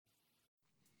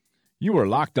You are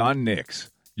Locked On Knicks,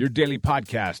 your daily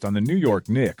podcast on the New York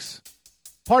Knicks.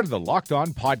 Part of the Locked On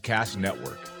Podcast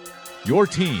Network. Your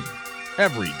team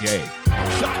every day.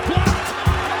 Shot blocked.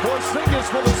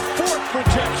 Porzingis with his fourth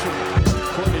rejection.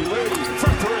 Courtney Lee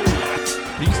for three.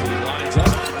 Beasley lines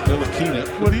up.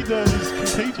 Ntilikina. What he does is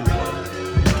contagious.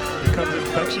 It becomes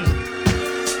infectious.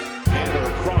 Handle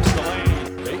across the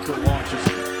lane. Baker launches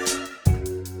it.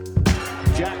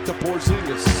 Jack to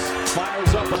Porzingis.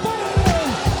 Fires up.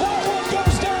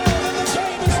 Goes down and the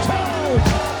game is tied.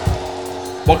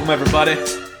 Welcome everybody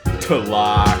to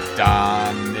Locked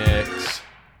On Knicks,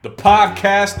 the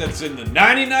podcast that's in the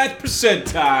 99th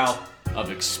percentile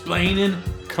of explaining,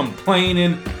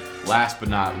 complaining, last but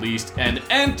not least, and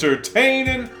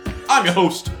entertaining. I'm your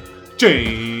host,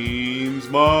 James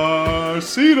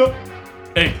Marcita,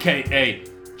 aka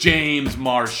James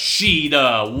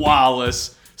Marshita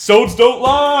Wallace. Sods don't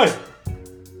lie.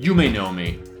 You may know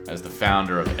me as the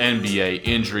founder of NBA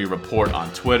Injury Report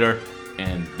on Twitter,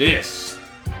 and this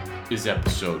is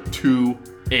episode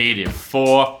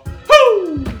 284.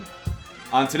 Woo!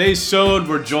 On today's sode,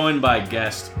 we're joined by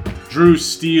guest Drew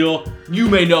Steele. You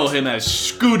may know him as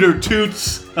Scooter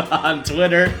Toots on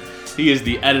Twitter. He is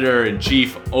the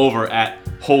editor-in-chief over at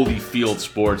Holyfield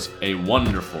Sports, a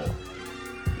wonderful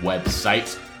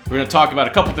website. We're going to talk about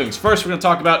a couple things. First, we're going to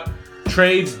talk about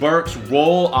Trey Burke's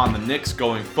role on the Knicks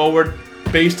going forward.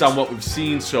 Based on what we've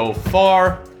seen so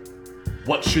far,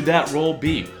 what should that role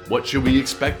be? What should we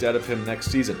expect out of him next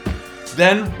season?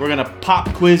 Then we're going to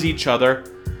pop quiz each other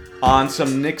on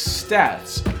some Knicks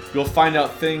stats. You'll find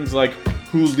out things like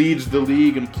who leads the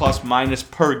league in plus minus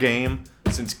per game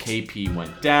since KP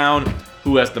went down,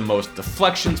 who has the most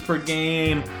deflections per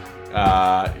game,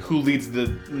 who leads the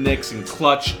Knicks in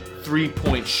clutch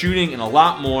three-point shooting, and a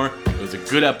lot more. It was a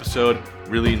good episode.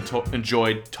 Really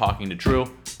enjoyed talking to Drew,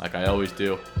 like I always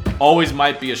do. Always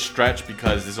might be a stretch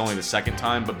because this is only the second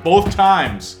time, but both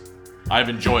times I've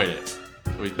enjoyed it.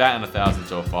 So he's batting 1,000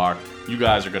 so far. You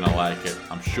guys are going to like it,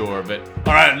 I'm sure of it.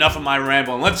 All right, enough of my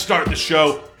rambling. Let's start the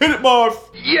show. Hit it, Marv!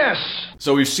 Yes!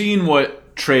 So we've seen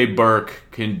what Trey Burke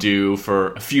can do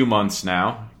for a few months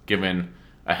now, given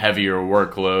a heavier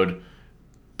workload.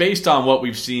 Based on what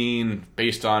we've seen,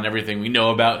 based on everything we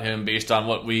know about him, based on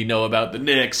what we know about the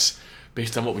Knicks,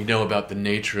 based on what we know about the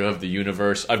nature of the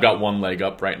universe, I've got one leg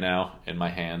up right now in my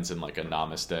hands in like a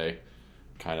namaste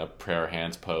kind of prayer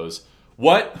hands pose.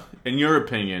 What, in your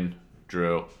opinion,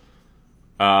 Drew,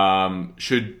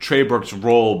 should Trey Burke's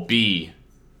role be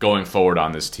going forward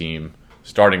on this team,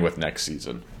 starting with next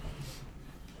season?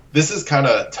 This is kind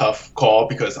of a tough call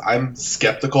because I'm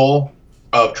skeptical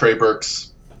of Trey Burke's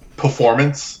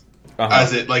performance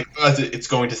as it's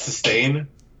going to sustain.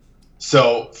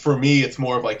 So for me, it's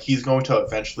more of like he's going to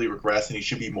eventually regress, and he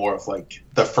should be more of like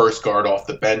the first guard off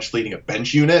the bench, leading a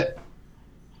bench unit.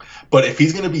 But if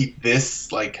he's going to be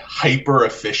this like hyper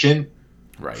efficient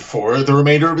for the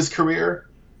remainder of his career,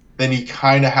 then you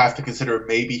kind of have to consider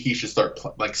maybe he should start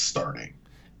starting.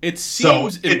 It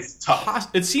seems it's tough.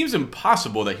 It seems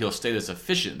impossible that he'll stay this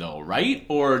efficient, though, right?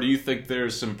 Or do you think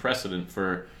there's some precedent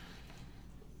for?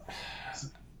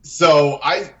 So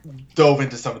I dove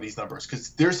into some of these numbers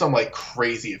because there's some like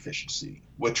crazy efficiency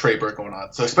with Trey Burke going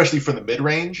on. So especially for the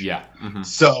mid-range. Yeah. Mm-hmm.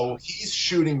 So he's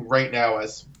shooting right now,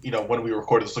 as you know, when we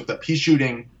recorded this, looked up, he's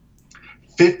shooting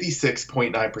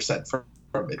 56.9% from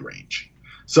mid-range.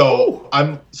 So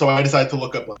I decided to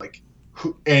look up like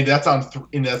and that's on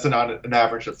that's an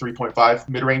average of 3.5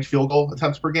 mid-range field goal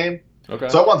attempts per game. Okay.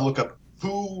 So I wanted to look up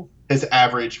who has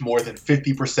averaged more than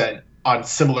 50% on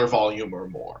similar volume or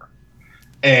more.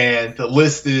 And the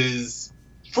list is,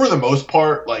 for the most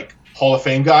part, like Hall of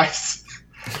Fame guys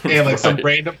and like some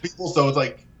random people. So it's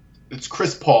like it's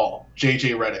Chris Paul,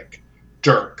 JJ Redick,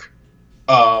 Dirk,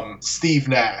 Steve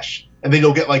Nash, and then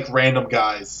you'll get like random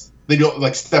guys. They do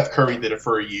like Steph Curry did it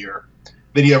for a year.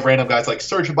 Then you have random guys like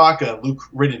Serge Ibaka and Luke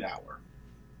Ridenour.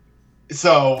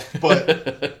 So, but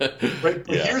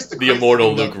here's the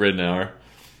immortal Luke Ridenour.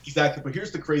 Exactly, but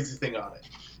here's the crazy thing on it.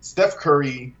 Steph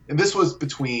Curry, and this was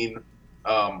between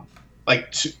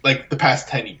the past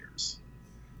 10 years.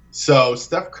 So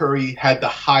Steph Curry had the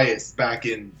highest back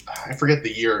in, I forget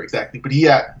the year exactly, but he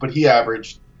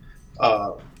averaged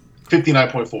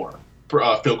 59.4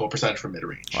 field goal percentage from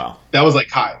mid-range. Wow. That was like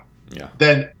high. Yeah.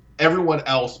 Then everyone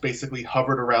else basically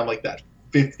hovered around like that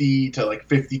 50 to like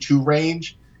 52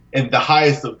 range, and the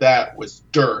highest of that was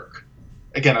Dirk.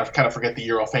 Again, I kind of forget the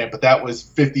year offhand, but that was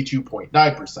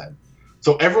 52.9%.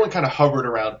 So everyone kind of hovered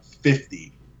around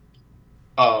 50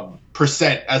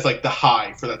 percent as like the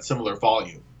high for that similar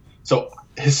volume. So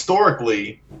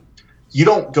historically, you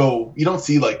don't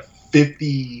see like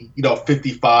 50,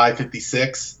 55,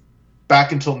 56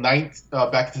 back into the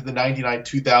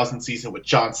 99-2000 season with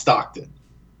John Stockton.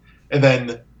 And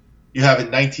then you have in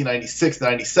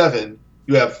 1996-97,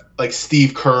 you have like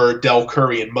Steve Kerr, Del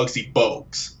Curry, and Muggsy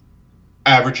Bogues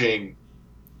averaging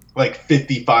like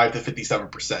 55 to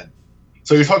 57%.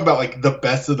 So you're talking about like the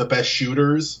best of the best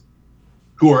shooters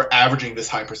who are averaging this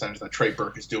high percentage that Trey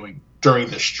Burke is doing during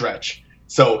this stretch.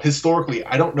 So historically,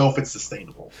 I don't know if it's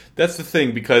sustainable. That's the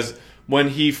thing, because when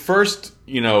he first,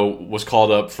 was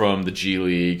called up from the G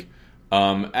League,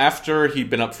 after he'd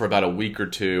been up for about a week or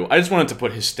two, I just wanted to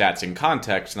put his stats in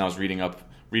context, and I was reading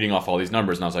off all these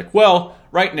numbers, and I was like, well,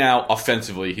 right now,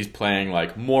 offensively, he's playing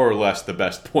like more or less the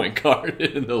best point guard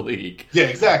in the league. Yeah,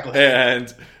 exactly.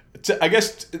 And I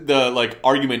guess the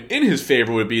argument in his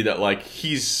favor would be that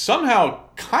he's somehow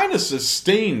kind of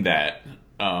sustained that,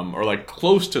 or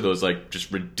close to those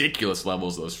just ridiculous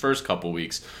levels those first couple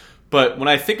weeks. But when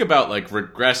I think about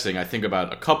regressing, I think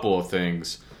about a couple of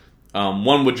things.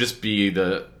 One would just be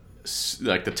the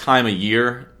time of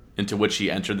year into which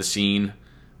he entered the scene,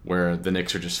 where the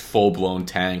Knicks are just full blown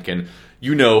tank, and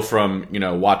from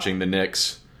watching the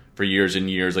Knicks for years and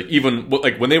years, even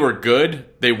when they were good,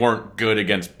 they weren't good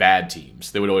against bad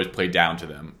teams. They would always play down to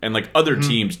them, and other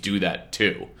teams do that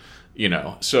too.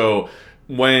 So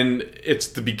when it's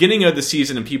the beginning of the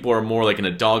season and people are more in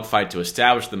a dogfight to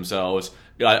establish themselves,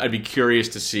 I'd be curious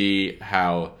to see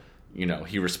how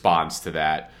he responds to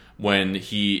that when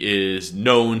he is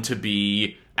known to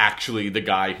be actually the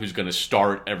guy who's going to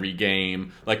start every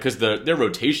game, because their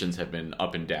rotations have been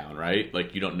up and down, right?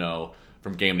 You don't know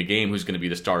from game to game who's going to be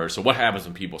the starter. So what happens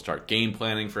when people start game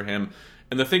planning for him?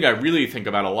 And the thing I really think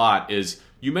about a lot is,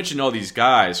 you mentioned all these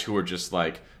guys who are just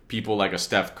people like a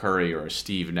Steph Curry or a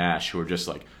Steve Nash, who are just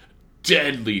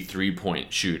deadly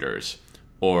 3-point shooters,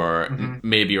 or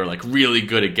maybe are really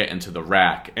good at getting to the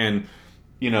rack. And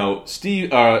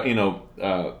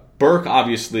Burke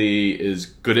obviously is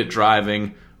good at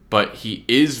driving, but he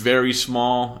is very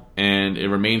small, and it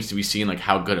remains to be seen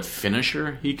how good a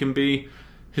finisher he can be.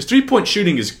 His 3-point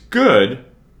shooting is good,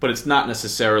 but it's not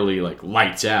necessarily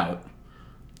lights out.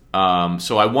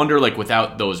 So I wonder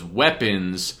without those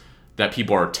weapons that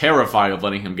people are terrified of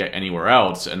letting him get anywhere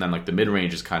else, and then the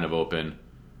mid-range is kind of open,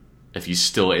 if he's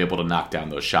still able to knock down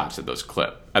those shots at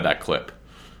that clip.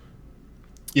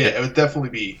 Yeah, it would definitely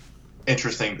be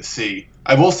interesting to see.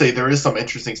 I will say there is some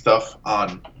interesting stuff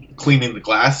on cleaning the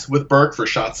glass with Burke for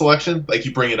shot selection.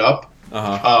 You bring it up.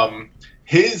 Uh-huh.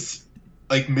 His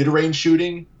mid-range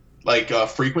shooting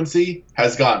frequency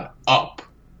has gone up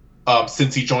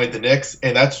since he joined the Knicks,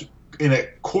 and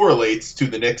it correlates to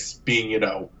the Knicks being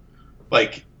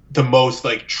the most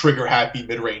trigger happy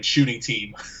mid-range shooting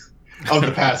team of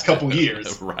the past couple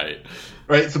years. Right.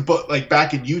 So, but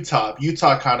back in Utah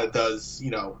kind of does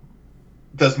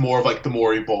more of the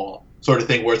Morey ball sort of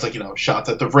thing, where it's shots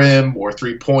at the rim, more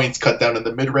 3 points, cut down in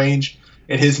the mid-range.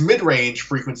 And his mid-range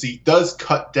frequency does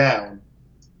cut down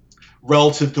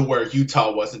relative to where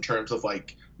Utah was in terms of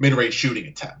mid-range shooting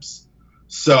attempts.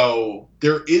 So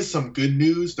there is some good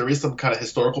news. There is some kind of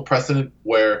historical precedent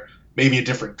where maybe a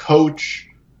different coach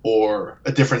or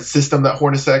a different system that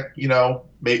Hornacek,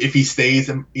 if he stays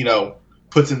and,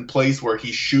 puts in place where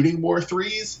he's shooting more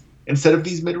threes instead of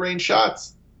these mid-range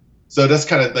shots. So that's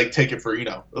kind of take it for,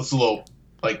 that's a little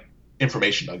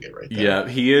information nugget right there. Yeah,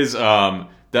 he is.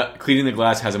 That cleaning the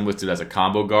glass has him listed as a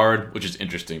combo guard, which is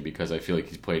interesting because I feel like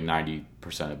he's played 90%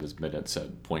 of his minutes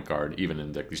at point guard, even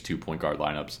in these 2 point guard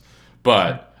lineups.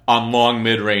 But on long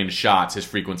mid-range shots, his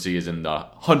frequency is in the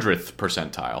 100th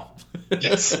percentile.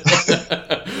 Yes.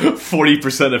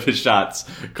 40% of his shots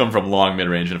come from long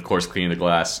mid-range, and of course, cleaning the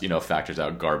glass, factors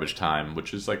out garbage time,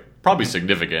 which is probably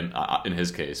significant in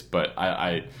his case. But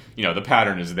I the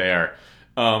pattern is there.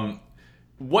 So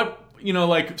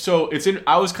it's in.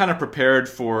 I was kind of prepared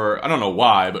for, I don't know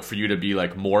why, but for you to be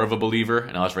more of a believer,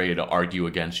 and I was ready to argue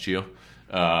against you.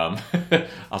 I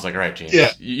was all right, James,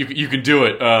 yeah. you can do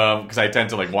it, because I tend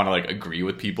to want to agree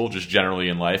with people just generally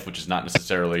in life, which is not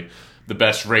necessarily the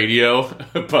best radio.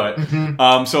 But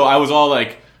so I was all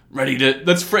ready to.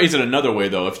 Let's phrase it another way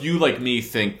though. If you me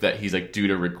think that he's due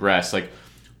to regress,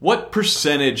 what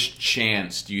percentage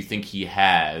chance do you think he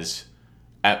has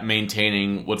at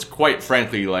maintaining what's quite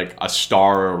frankly a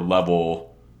star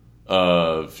level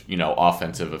of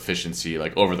offensive efficiency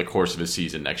over the course of his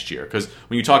season next year? Because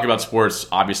when you talk about sports,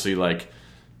 obviously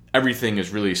everything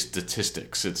is really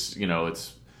statistics. It's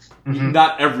it's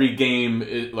not every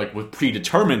game was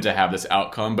predetermined to have this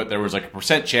outcome, but there was a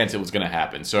percent chance it was going to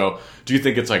happen. So do you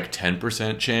think it's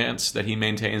 10% chance that he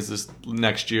maintains this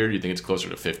next year? Do you think it's closer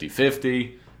to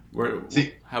 50-50?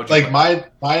 How would you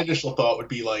my initial thought would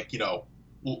be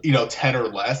 10 or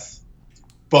less.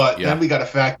 But then we got to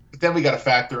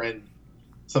factor in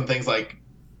some things like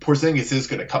Porzingis is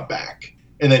going to come back,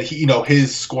 and then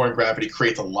his scoring gravity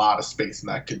creates a lot of space, and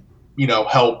that could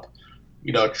help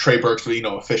Trey Burke's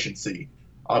efficiency.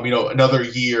 Another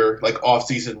year like off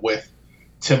season with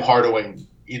Tim Hardaway,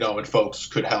 and folks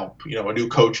could help. A new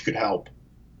coach could help.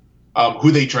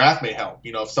 Who they draft may help.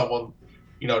 If someone,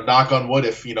 knock on wood,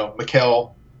 if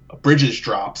Mikal Bridges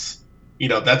drops,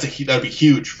 that'd be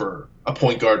huge for a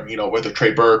point guard. Whether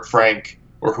Trey Burke, Frank,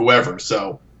 or whoever.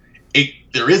 So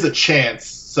there is a chance.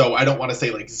 So I don't want to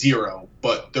say like zero,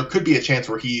 but there could be a chance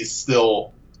where he's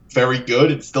still very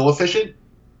good and still efficient.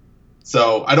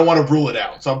 So I don't want to rule it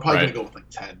out. So I'm probably going to go with like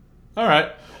 10. All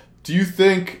right. Do you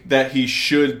think that he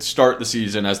should start the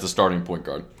season as the starting point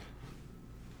guard?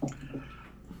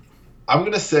 I'm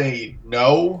going to say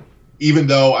no, even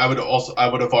though I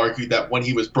would have argued that when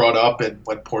he was brought up and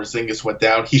when Porzingis went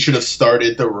down, he should have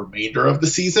started the remainder of the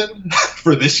season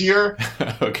for this year.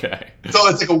 Okay. So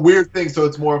it's like a weird thing. So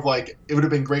it's more of like, it would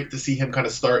have been great to see him kind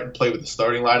of start and play with the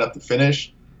starting lineup to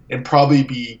finish, and probably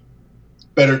be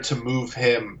better to move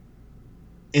him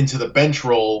into the bench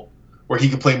role where he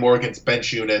could play more against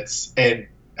bench units and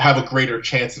have a greater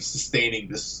chance of sustaining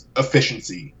this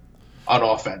efficiency on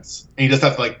offense. And he doesn't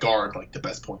have to like guard like the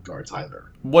best point guards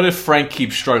either. What if Frank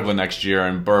keeps struggling next year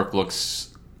and Burke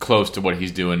looks close to what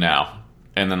he's doing now?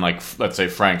 And then like, let's say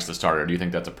Frank's the starter. Do you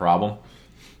think that's a problem?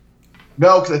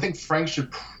 No, because I think Frank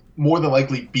should more than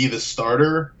likely be the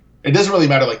starter. It doesn't really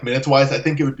matter like minutes wise. I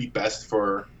think it would be best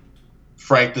for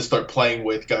Frank to start playing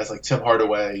with guys like Tim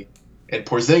Hardaway and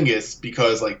Porzingis,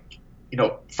 because like,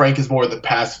 Frank is more of the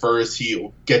pass first.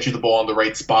 He'll get you the ball in the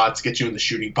right spots, get you in the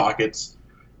shooting pockets.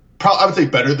 I would say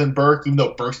better than Burke, even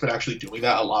though Burke's been actually doing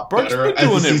that a lot better. Burke's been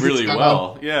doing it really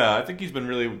well. Yeah, I think he's been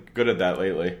really good at that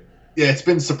lately. Yeah, it's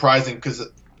been surprising because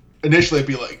initially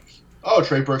it'd be like, oh,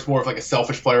 Trey Burke's more of like a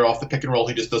selfish player off the pick and roll.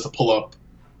 He just does a pull-up,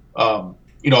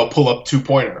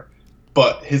 two-pointer.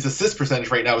 But his assist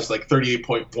percentage right now is like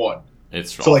 38.1.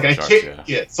 It's so like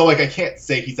I can't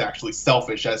say he's actually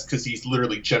selfish because he's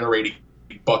literally generating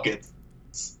buckets.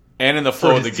 And in the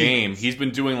flow of the game, he's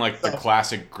been doing like the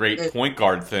classic great point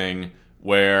guard thing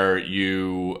where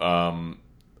you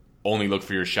only look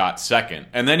for your shot second,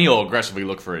 and then he'll aggressively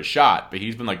look for his shot. But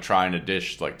he's been like trying to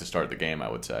dish like to start the game,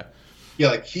 I would say. Yeah,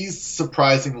 like he's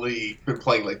surprisingly been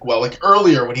playing like well. Like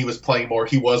earlier when he was playing more,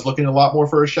 he was looking a lot more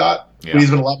for a shot. Yeah. But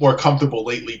he's been a lot more comfortable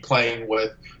lately playing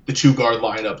with the 2-guard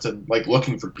lineups and like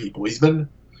looking for people. He's been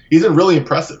really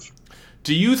impressive.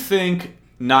 Do you think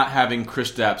not having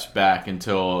Kristaps back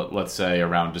until, let's say,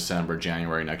 around December,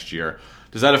 January next year,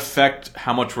 does that affect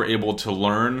how much we're able to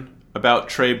learn about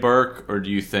Trey Burke, or do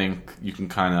you think you can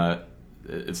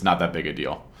it's not that big a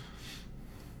deal?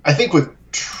 I think with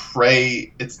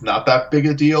Trey, it's not that big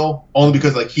a deal, only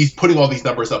because like he's putting all these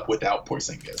numbers up without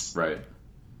Porzingis. Right.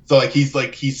 So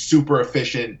he's super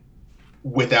efficient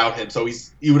without him. So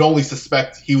you would only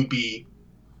suspect he would be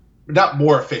not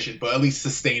more efficient, but at least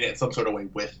sustain it in some sort of way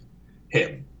with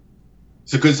him.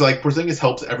 So because like Porzingis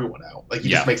helps everyone out, like he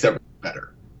just makes everything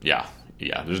better. Yeah.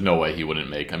 There's no way he wouldn't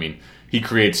make. I mean, he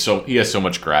has so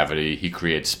much gravity. He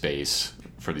creates space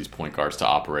for these point guards to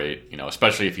operate.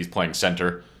 Especially if he's playing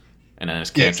center, and then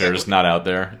his Cantor is not out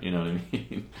there. You know what I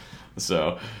mean?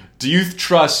 So, do you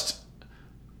trust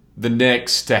the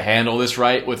Knicks to handle this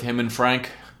right with him and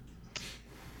Frank?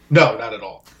 No, not at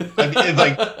all. I mean,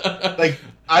 like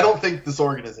I don't think this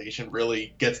organization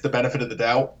really gets the benefit of the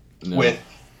doubt with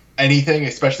anything,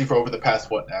 especially for over the past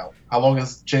how long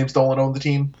has James Dolan owned the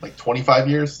team? Like 25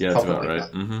 years? Yeah, that's about right.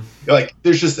 Mm-hmm. Like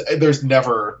there's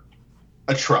never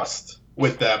a trust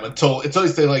with them until they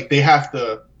say like they have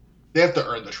to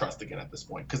earn the trust again at this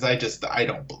point, because I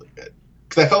don't believe it,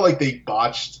 because I felt like they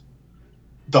botched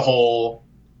the whole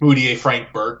Mudiay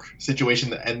Frank Burke situation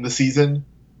to end the season.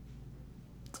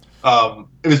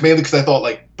 It was mainly because I thought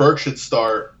like Burke should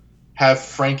start, have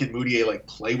Frank and Mudiay like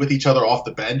play with each other off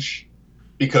the bench,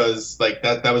 because like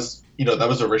that was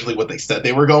originally what they said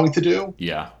they were going to do.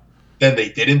 Yeah. Then they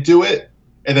didn't do it,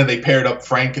 and then they paired up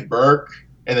Frank and Burke,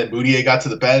 and then Mudiay got to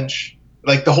the bench.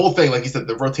 Like the whole thing, like you said,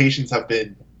 the rotations have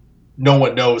been no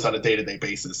one knows on a day-to-day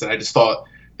basis, and I just thought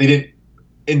they didn't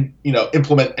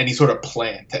implement any sort of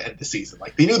plan to end the season.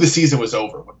 Like they knew the season was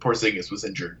over when Porzingis was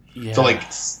injured. Yeah. So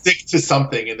like stick to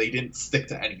something, and they didn't stick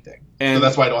to anything. And so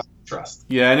that's why I don't have trust.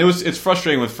 Yeah, and it's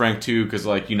frustrating with Frank too, because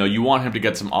like you want him to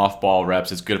get some off-ball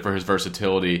reps. It's good for his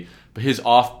versatility, but his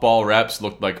off-ball reps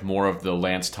looked like more of the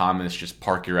Lance Thomas, just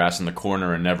park your ass in the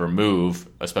corner and never move,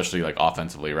 especially like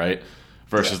offensively, right?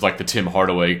 versus like the Tim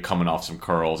Hardaway coming off some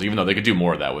curls, even though they could do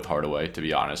more of that with Hardaway, to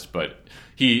be honest. But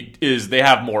they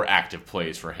have more active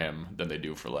plays for him than they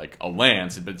do for like a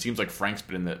Lance. But it seems like Frank's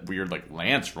been in that weird like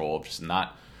Lance role of just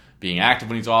not being active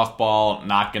when he's off ball,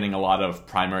 not getting a lot of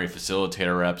primary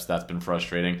facilitator reps. That's been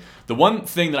frustrating. The one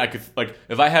thing that I could, like,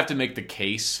 if I have to make the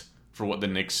case for what the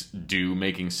Knicks do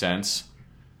making sense,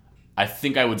 I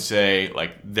think I would say,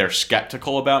 like, they're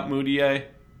skeptical about Mudiay.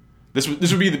 This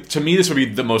would be, to me, this would be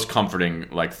the most comforting,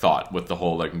 like, thought with the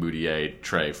whole, like, Mudiay,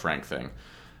 Trey, Frank thing.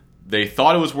 They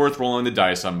thought it was worth rolling the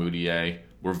dice on Mudiay.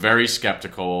 We're very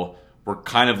skeptical. We're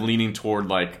kind of leaning toward,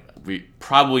 like, we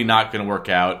probably not going to work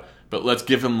out, but let's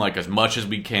give him like as much as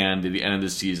we can to the end of the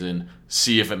season,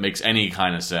 see if it makes any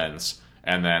kind of sense,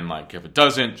 and then like if it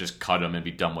doesn't, just cut him and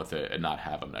be done with it and not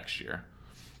have him next year.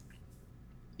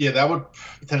 Yeah, that would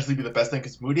potentially be the best thing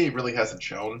because Mudiay really hasn't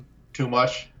shown too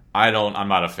much. I'm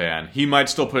not a fan. He might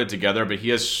still put it together, but he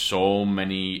has so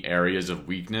many areas of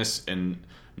weakness and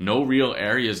no real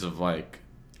areas of like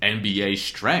NBA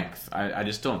strength. I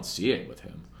just don't see it with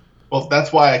him. Well,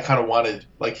 that's why I kind of wanted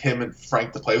like him and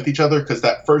Frank to play with each other because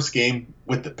that first game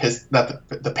with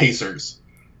the Pacers,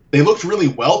 they looked really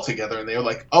well together, and they were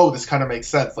like, "Oh, this kind of makes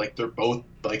sense." Like they're both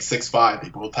like 6'5", they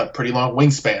both have pretty long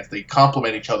wingspans, they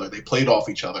complement each other, they played off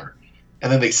each other, and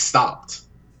then they stopped,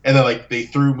 and then like they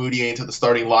threw Mudiay into the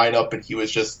starting lineup, and he was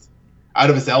just out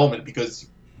of his element because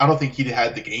I don't think he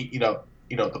had the game,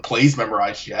 the plays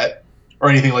memorized yet or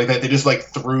anything like that. They just like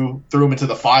threw him into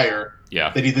the fire.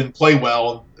 Yeah. That he didn't play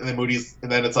well, and then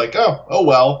it's like, oh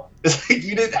well. It's like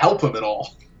you didn't help him at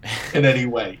all in any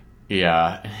way.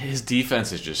 Yeah, his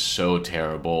defense is just so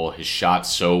terrible. His shot's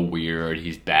so weird.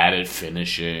 He's bad at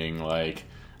finishing. Like,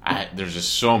 there's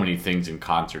just so many things in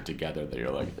concert together that you're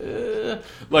like,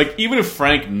 Like, even if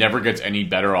Frank never gets any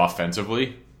better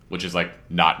offensively, which is like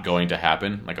not going to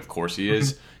happen, like of course he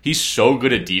is, he's so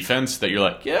good at defense that you're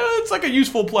like, yeah, it's like a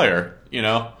useful player,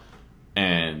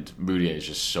 And Mudiay is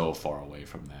just so far away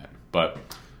from that. But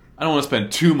I don't want to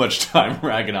spend too much time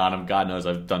ragging on him. God knows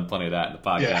I've done plenty of that in the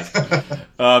podcast.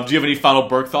 Yeah. Do you have any final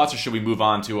Burke thoughts, or should we move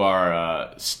on to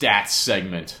our stats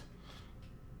segment?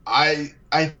 I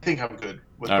think I'm good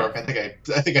with Burke. Right.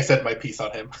 I think I said my piece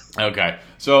on him. Okay.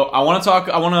 So I want to talk.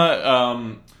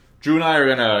 Drew and I are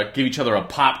going to give each other a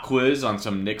pop quiz on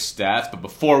some Knicks stats. But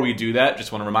before we do that,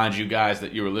 just want to remind you guys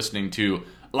that you are listening to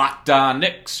Locked On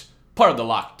Knicks, part of the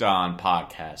Locked On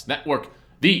Podcast Network,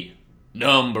 the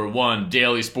 #1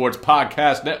 daily sports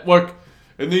podcast network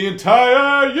in the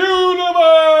entire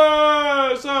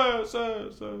universe.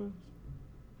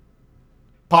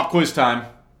 Pop quiz time.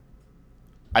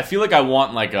 I feel like I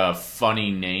want like a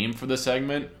funny name for the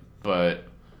segment, but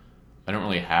I don't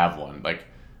really have one. Like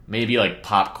maybe like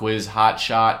pop quiz hot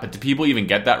shot. But do people even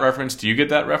get that reference? Do you get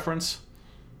that reference?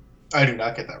 I do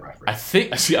not get that reference. I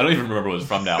don't even remember what it's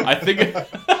from now. I think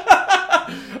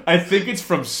it's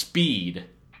from Speed.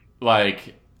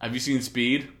 Like, have you seen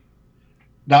Speed?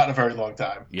 Not in a very long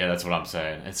time. Yeah, that's what I'm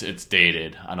saying. It's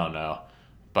dated. I don't know.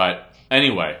 But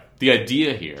anyway, the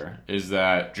idea here is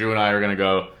that Drew and I are going to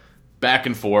go back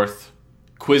and forth,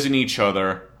 quizzing each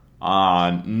other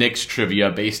on Knicks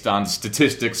trivia based on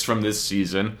statistics from this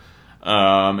season.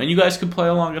 And you guys can play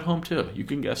along at home, too. You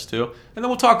can guess, too. And then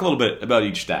we'll talk a little bit about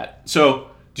each stat.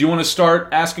 So, do you want to start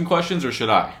asking questions, or should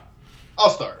I? I'll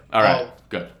start. All right,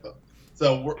 good.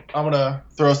 So I'm going to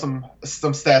throw some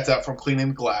stats out from Cleaning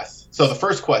the Glass. So the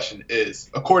first question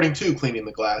is, according to Cleaning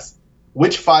the Glass,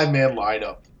 which five-man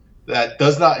lineup that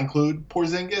does not include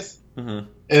Porzingis and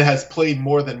has played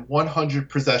more than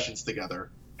 100 possessions together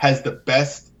has the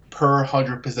best per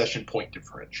 100 possession point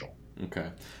differential? Okay.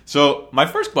 So my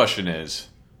first question is,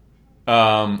 you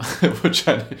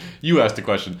asked the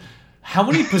question, how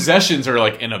many possessions are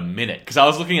like in a minute? Because I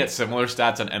was looking at similar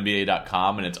stats on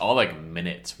NBA.com, and it's all like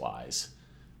minutes wise.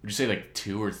 Would you say like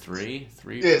 2 or 3?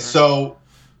 Yeah. So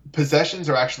possessions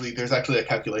are there's actually a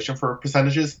calculation for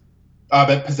percentages.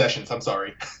 Possessions. I'm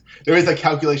sorry. There is a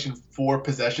calculation for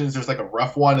possessions. There's like a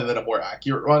rough one and then a more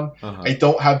accurate one. I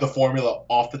don't have the formula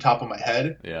off the top of my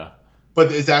head. Yeah.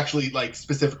 But it's actually like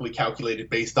specifically calculated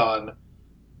based on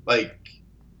like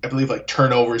I believe like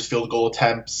turnovers, field goal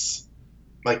attempts,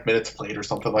 like minutes played or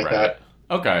something like that.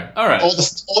 Okay. All right. All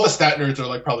the stat nerds are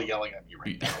like probably yelling at me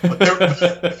right now.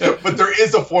 But there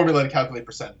is a formula to calculate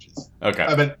percentages. Okay.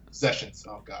 I meant possessions.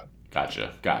 Oh god.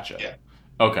 Gotcha. Yeah.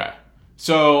 Okay.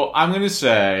 So I'm gonna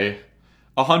say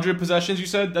 100 possessions. You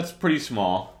said that's pretty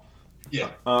small. Yeah.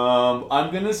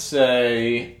 I'm gonna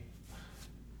say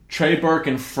Trey Burke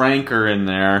and Frank are in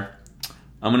there.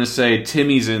 I'm gonna say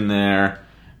Timmy's in there,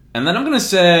 and then I'm gonna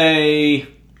say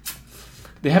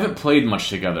They haven't played much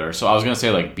together, so I was going to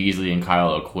say like Beasley and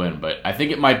Kyle O'Quinn, but I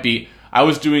think it might be... I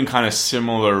was doing kind of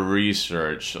similar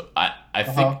research. I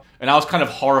think... And I was kind of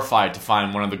horrified to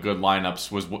find one of the good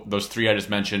lineups was those three I just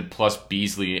mentioned, plus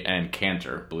Beasley and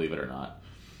Cantor, believe it or not.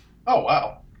 Oh,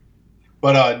 wow.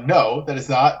 But no, that is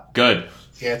not Good.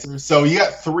 the answer. So you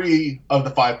got 3 of the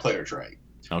 5 players right.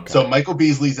 Okay. So Michael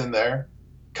Beasley's in there.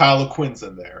 Kyle O'Quinn's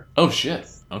in there. Oh, shit.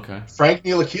 Okay. Frank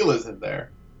Ntilikina's in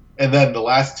there. And then the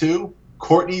last 2,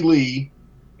 Courtney Lee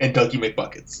and Dougie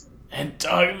McBuckets. And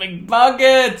Dougie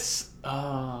McBuckets!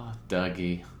 Oh,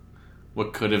 Dougie.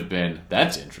 What could have been?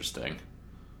 That's interesting.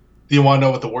 Do you want to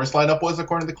know what the worst lineup was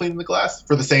according to Cleaning the Glass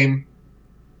for the same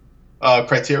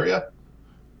criteria?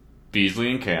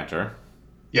 Beasley and Cantor.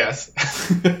 Yes.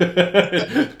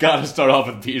 Got to start off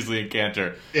with Beasley and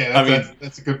Cantor. Yeah,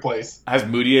 that's a good place. Has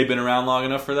Moutier been around long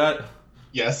enough for that?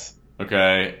 Yes.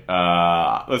 Okay.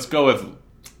 Let's go with...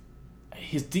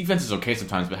 His defense is okay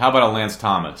sometimes, but how about a Lance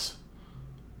Thomas?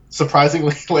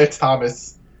 Surprisingly, Lance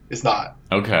Thomas is not.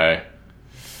 Okay.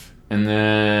 And then...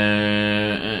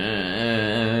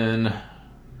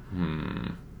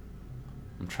 I'm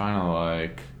trying to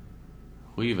like...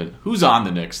 Who's on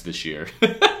the Knicks this year?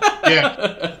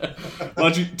 Yeah. Why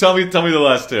don't you tell me the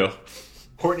last 2?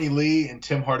 Courtney Lee and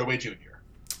Tim Hardaway Jr.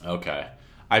 Okay.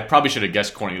 I probably should have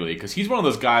guessed Courtney Lee because he's one of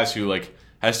those guys who like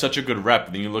has such a good rep.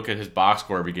 And then you look at his box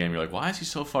score every game, you're like, why is he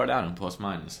so far down in plus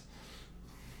minus?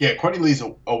 Yeah, Courtney Lee's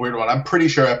a weird one. I'm pretty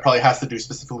sure it probably has to do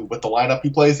specifically with the lineup he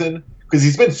plays in because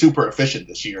he's been super efficient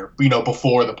this year,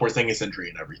 before the Porzingis injury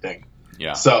and everything.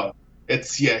 Yeah. So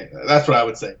that's what I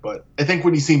would say. But I think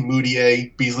when you see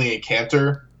Moutier, Beasley, and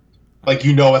Cantor, like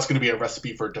it's going to be a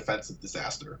recipe for a defensive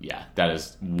disaster. Yeah,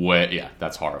 that's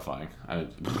horrifying.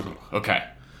 Okay.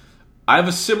 I have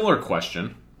a similar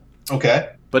question.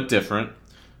 Okay. But different.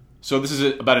 So this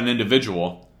is about an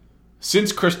individual.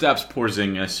 Since Kristaps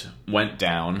Porzingis went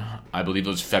down, I believe it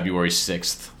was February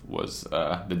 6th was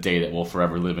the day that will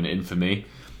forever live in infamy.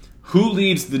 Who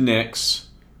leads the Knicks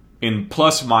in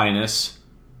plus minus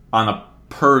on a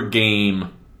per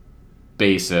game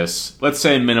basis? Let's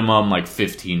say minimum like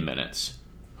 15 minutes.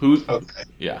 Who? Okay.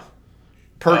 Yeah.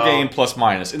 Per game plus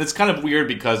minus. And it's kind of weird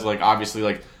because like obviously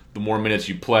like the more minutes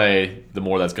you play, the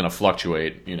more that's going to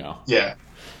fluctuate, Yeah.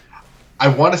 I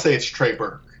want to say it's Trey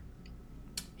Burke.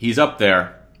 He's up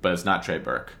there, but it's not Trey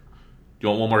Burke. Do you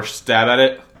want one more stab at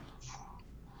it?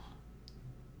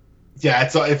 Yeah,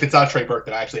 if it's not Trey Burke,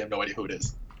 then I actually have no idea who it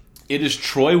is. It is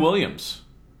Troy Williams.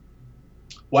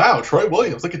 Wow, Troy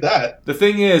Williams, look at that. The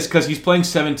thing is, because he's playing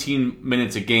 17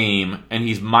 minutes a game, and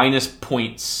he's minus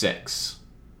 0.6.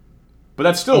 But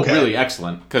that's still really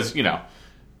excellent, because,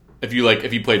 if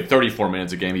you played 34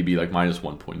 minutes a game, he'd be like minus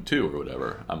 1.2 or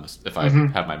whatever, if I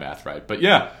have my math right. But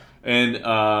yeah, and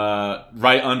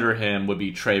right under him would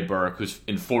be Trey Burke, who's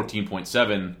in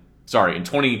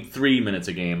 23 minutes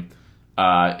a game,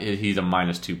 he's a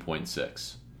minus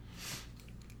 2.6.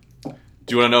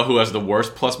 Do you want to know who has the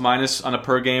worst plus minus on a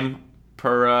per game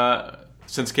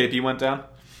since KP went down?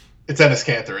 It's Enes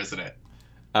Kanter, isn't it?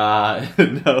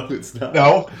 No, it's not.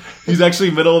 No? He's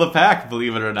actually middle of the pack,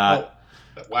 believe it or not.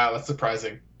 Oh, wow, that's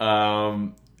surprising.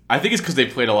 I think it's because they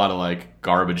played a lot of like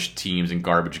garbage teams and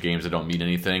garbage games that don't mean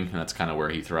anything, and that's kind of where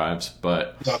he thrives.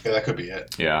 But okay, that could be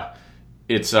it. Yeah,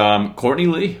 it's Courtney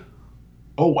Lee.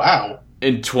 Oh wow!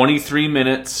 In 23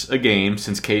 minutes a game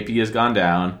since KP has gone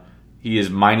down, he is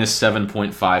minus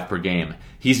 7.5 per game.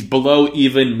 He's below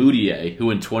even Moutier, who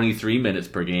in 23 minutes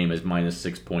per game is minus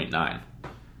 6.9.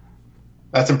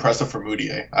 That's impressive for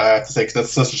Moutier. I have to say, because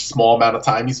that's such a small amount of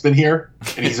time he's been here,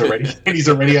 and he's already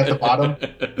at the bottom.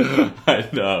 I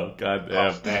know. God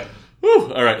damn. Oh, man.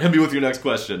 Whew. All right, hit me with your next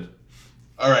question.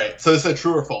 All right, so this is a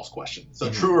true or false question. So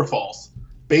true or false?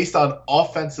 Based on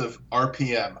offensive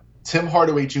RPM, Tim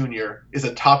Hardaway Jr. is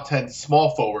a top 10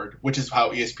 small forward, which is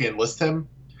how ESPN lists him,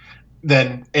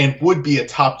 and would be a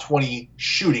top 20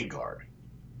 shooting guard.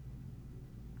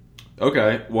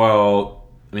 Okay, well,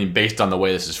 I mean, based on the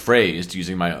way this is phrased,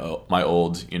 using my old,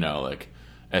 like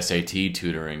SAT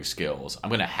tutoring skills, I'm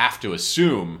going to have to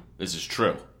assume this is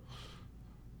true.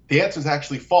 The answer is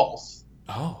actually false.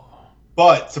 Oh.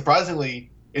 But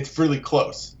surprisingly, it's really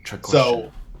close. Trick question.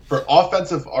 So for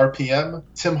offensive RPM,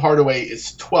 Tim Hardaway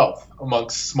is 12th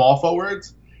amongst small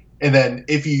forwards. And then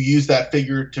if you use that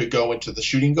figure to go into the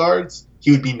shooting guards,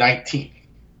 he would be 19th.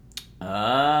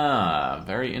 Ah,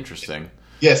 very interesting.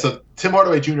 Yeah, so Tim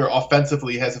Hardaway Jr.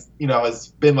 offensively has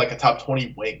been like a top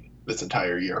 20 wing this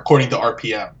entire year, according to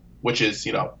RPM, which is,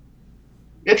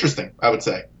 interesting, I would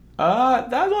say.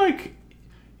 That like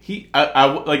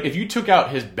if you took out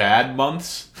his bad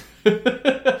months,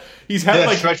 He's had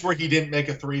that stretch where he didn't make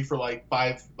a three for like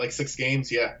 6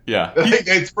 games. Yeah.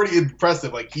 It's pretty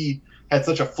impressive. Like he had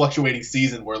such a fluctuating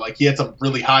season where like he had some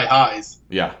really high highs.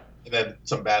 Yeah. And then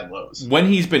some bad lows. When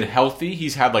he's been healthy,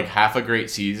 he's had like half a great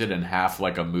season and half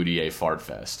like a Moutier fart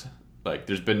fest. Like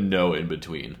there's been no in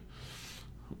between.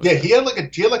 Yeah, he had like a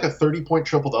 30-point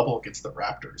triple-double against the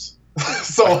Raptors.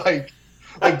 So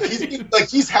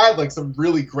he's had like some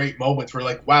really great moments where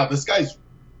like, wow, this guy's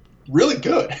really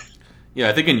good. Yeah,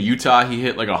 I think in Utah he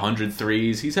hit like 100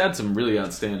 threes. He's had some really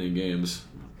outstanding games,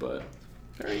 but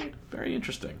very, very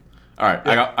interesting. All right,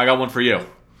 yeah. I got one for you.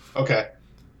 Okay.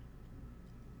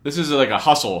 This is like a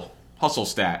hustle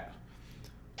stat.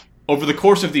 Over the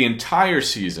course of the entire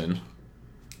season,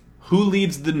 who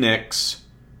leads the Knicks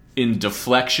in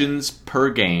deflections per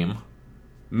game,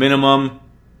 minimum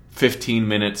 15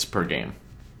 minutes per game?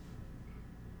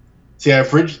 I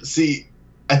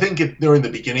think during the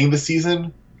beginning of the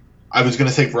season, I was going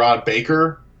to say Ron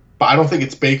Baker, but I don't think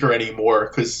it's Baker anymore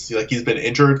because like he's been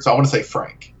injured. So I want to say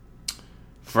Frank.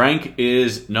 Frank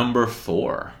is number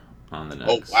 4 on the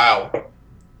Knicks. Oh wow!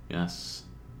 Yes.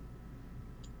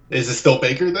 Is it still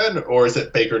Baker then, or is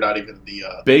it Baker not even the...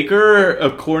 Baker,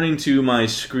 according to my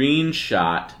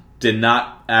screenshot, did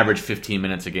not average 15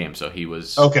 minutes a game, so he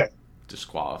was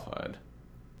disqualified.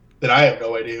 Then I have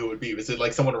no idea who it would be. Is it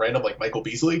like someone random like Michael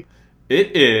Beasley?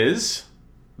 It is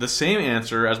the same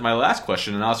answer as my last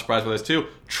question, and I was surprised by this too.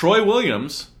 Troy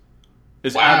Williams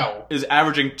is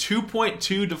averaging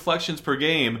 2.2 deflections per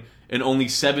game in only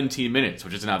 17 minutes,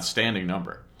 which is an outstanding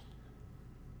number.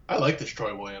 I like this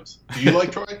Troy Williams. Do you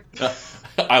like Troy?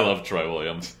 I love Troy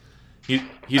Williams.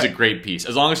 He's a great piece.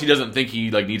 As long as he doesn't think he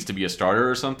like needs to be a starter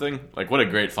or something. Like, what a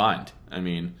great find. I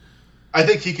mean, I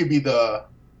think he could be the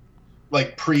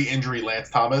like pre-injury Lance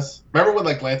Thomas. Remember when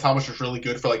like Lance Thomas was really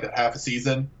good for like that half a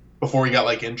season before he got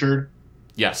like injured?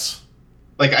 Yes.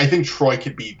 Like I think Troy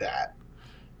could be that.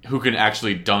 Who can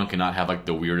actually dunk and not have like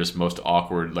the weirdest, most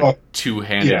awkward like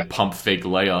two-handed pump fake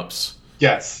layups.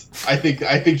 Yes, I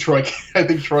think Troy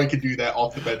could do that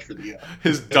off the bench for the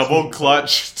his double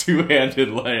clutch two-handed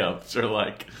layups are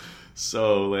like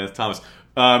so Lance Thomas.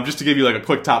 Just to give you like a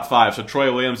quick top 5, so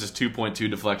Troy Williams is 2.2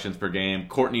 deflections per game.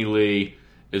 Courtney Lee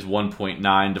is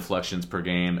 1.9 deflections per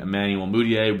game. Emmanuel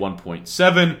Mudiay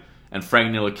 1.7, and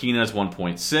Frank Ntilikina is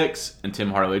 1.6, and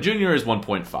Tim Hardaway Jr. is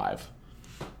 1.5.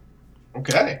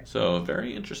 Okay. So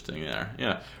very interesting there.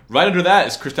 Yeah, right under that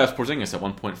is Kristaps Porzingis at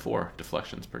 1.4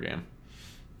 deflections per game.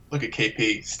 Look at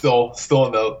KP, still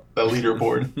in the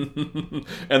leaderboard.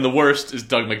 And the worst is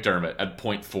Doug McDermott at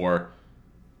 0.4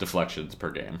 deflections per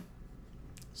game.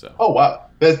 So. Oh wow,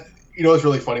 it's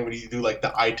really funny when you do like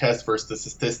the eye test versus the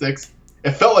statistics.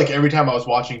 It felt like every time I was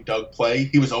watching Doug play,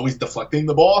 he was always deflecting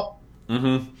the ball.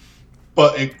 Mm-hmm.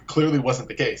 But it clearly wasn't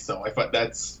the case. So I thought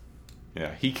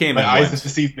he came. My eyes have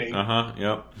deceived me. Yep.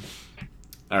 All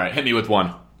right, hit me with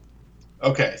one.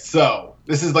 Okay, so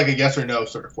this is like a yes or no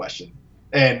sort of question.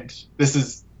 And this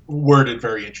is worded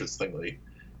very interestingly.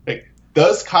 Like,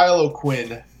 does Kyle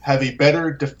O'Quinn have a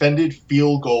better defended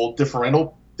field goal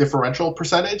differential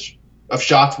percentage of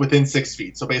shots within 6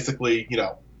 feet? So basically,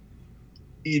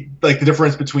 like the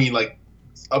difference between like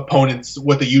opponents,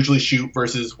 what they usually shoot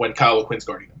versus when Kyle O'Quinn's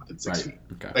guarding them within 6 feet.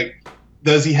 Okay. Like,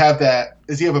 does he have that?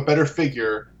 Does he have a better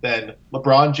figure than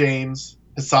LeBron James,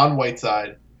 Hassan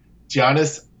Whiteside,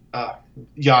 Giannis?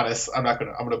 I'm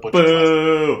gonna butcher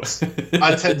this.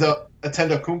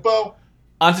 Antetokounmpo.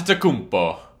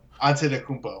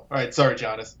 All right, sorry,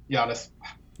 Giannis.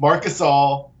 Marc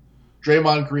Gasol,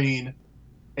 Draymond Green,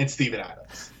 and Steven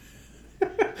Adams.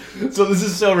 So this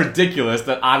is so ridiculous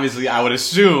that obviously I would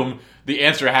assume the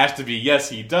answer has to be yes,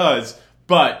 he does.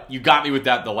 But you got me with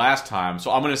that the last time,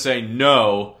 so I'm gonna say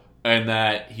no, and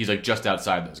that he's like just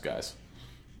outside those guys.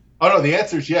 Oh no, the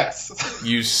answer is yes.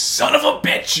 You son of a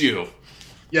bitch, you.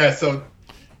 Yeah, so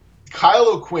Kyle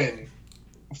O'Quinn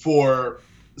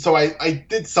I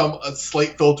did some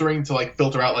slate filtering to like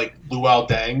filter out like Luol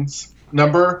Deng's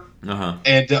number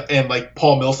and like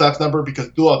Paul Millsap's number because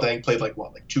Luol Deng played like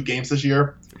 2 games this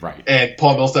year, right? And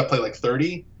Paul Millsap played like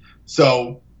 30.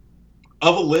 So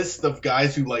of a list of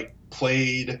guys who like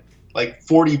played like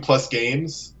 40 plus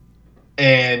games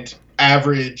and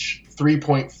average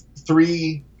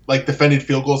 3.3 like defended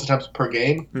field goals attempts per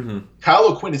game, Kyle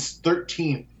O'Quinn is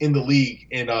 13th in the league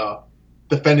in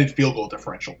defended field goal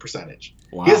differential percentage.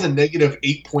 Wow. He has a negative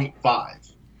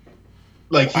 8.5.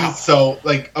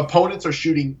 Like opponents are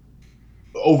shooting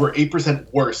over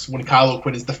 8% worse when Kyle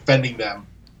O'Quinn is defending them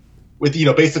with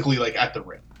basically like at the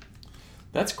rim.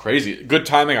 That's crazy. Good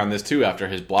timing on this too after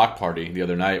his block party the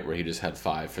other night where he just had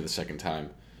 5 for the second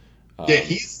time.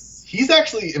 He's he's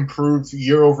actually improved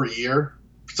year over year.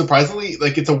 Surprisingly,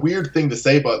 like it's a weird thing to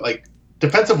say, but like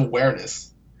defensive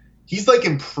awareness, he's like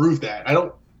improved that. I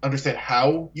don't understand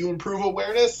how you improve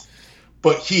awareness,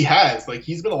 but he has. Like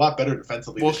he's been a lot better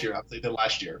defensively this year, obviously, than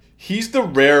last year. He's the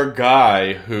rare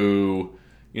guy who,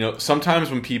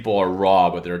 sometimes when people are raw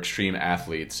but they're extreme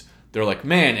athletes, they're like,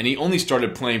 man, and he only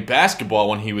started playing basketball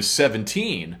when he was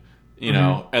 17,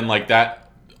 and like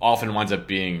that often winds up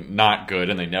being not good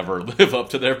and they never live up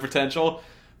to their potential.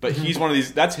 But he's one of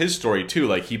these, that's his story too.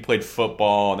 Like he played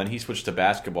football and then he switched to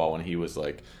basketball when he was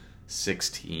like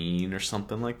 16 or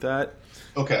something like that.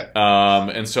 Okay.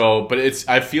 And so, but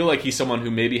I feel like he's someone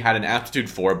who maybe had an aptitude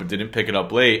for it, but didn't pick it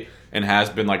up late and has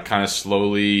been like kind of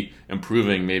slowly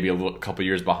improving, maybe a couple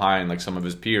years behind like some of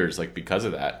his peers, like because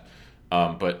of that.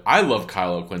 But I love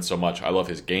Kyle O'Quinn so much. I love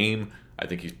his game. I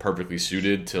think he's perfectly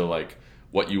suited to like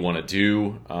what you want to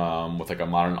do with like a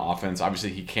modern offense. Obviously,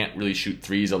 he can't really shoot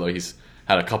threes, although he's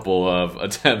had a couple of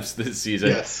attempts this season.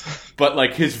 Yes. But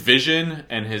like his vision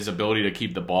and his ability to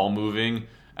keep the ball moving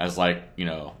as like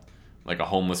a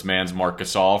homeless man's Marc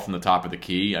Gasol from the top of the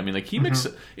key. I mean, like he makes,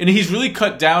 and he's really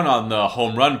cut down on the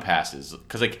home run passes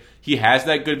because like he has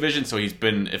that good vision. So he's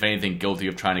been, if anything, guilty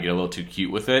of trying to get a little too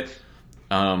cute with it.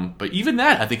 But even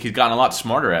that, I think he's gotten a lot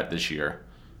smarter at this year.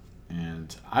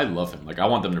 And I love him. Like, I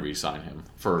want them to re-sign him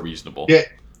for a reasonable. Yeah,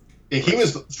 he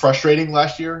was frustrating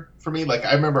last year for me. Like,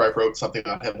 I remember I wrote something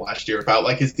on him last year about,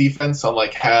 like, his defense on,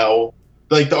 like, how...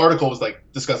 Like, the article was, like,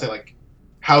 discussing, like,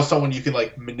 how someone you can,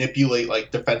 like, manipulate,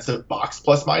 like, defensive box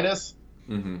plus minus.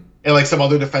 Mm-hmm. And, like, some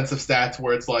other defensive stats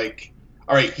where it's, like,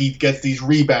 all right, he gets these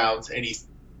rebounds and he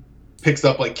picks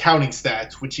up, like, counting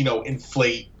stats, which,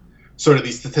 inflate sort of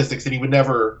these statistics. And he wouldn't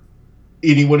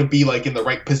be like in the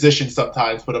right position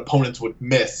sometimes, but opponents would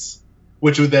miss,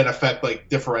 which would then affect like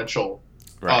differential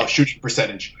shooting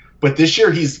percentage. But this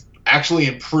year he's actually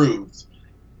improved.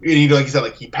 And, like you said,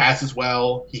 like he passes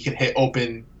well, he can hit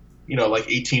open, like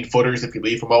 18 footers if you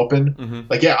leave him open. Mm-hmm.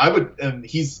 Like, yeah, I would, and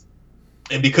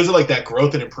because of like that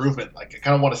growth and improvement, like I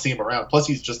kind of want to see him around. Plus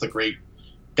he's just a great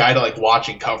guy to like watch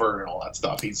and cover and all that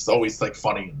stuff. He's always like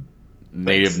funny.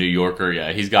 Native New Yorker,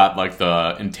 yeah. He's got like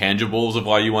the intangibles of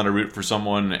why you want to root for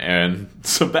someone and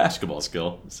some basketball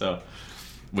skill. So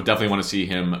would definitely want to see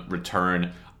him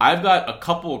return. I've got a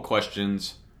couple of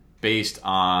questions based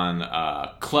on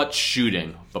clutch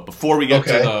shooting. But before we get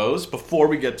to those,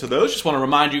 just want to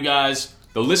remind you guys,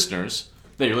 the listeners,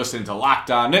 that you're listening to Locked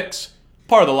On Knicks,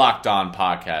 part of the Locked On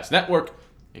Podcast Network.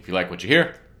 If you like what you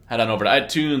hear, head on over to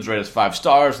iTunes, rate us 5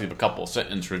 stars, leave a couple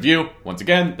sentence review. Once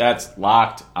again, that's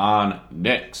Locked On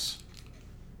Knicks.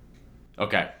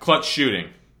 Okay, clutch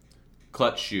shooting.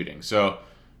 So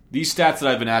these stats that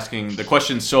I've been asking, the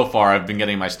questions so far, I've been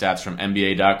getting my stats from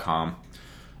NBA.com.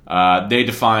 They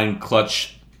define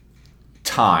clutch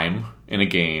time in a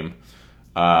game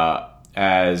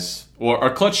as, or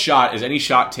a clutch shot is any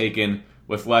shot taken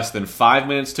with less than 5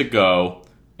 minutes to go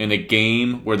in a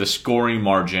game where the scoring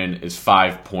margin is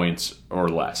 5 points or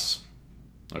less.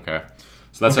 Okay,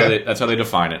 so that's how they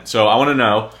define it. So I want to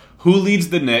know who leads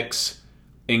the Knicks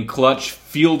in clutch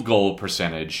field goal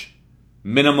percentage,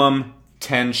 minimum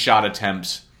 10 shot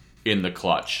attempts in the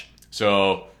clutch.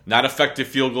 So not effective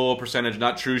field goal percentage,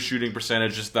 not true shooting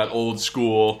percentage, just that old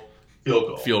school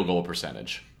field goal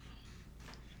percentage.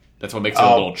 That's what makes it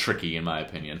a little tricky, in my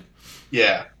opinion.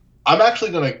 Yeah, I'm actually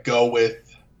going to go with.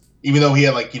 Even though he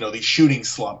had, like, these shooting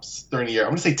slumps during the year. I'm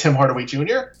going to say Tim Hardaway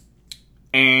Jr.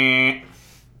 Okay,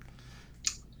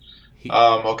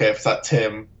 if it's not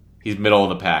Tim. He's middle of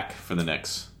the pack for the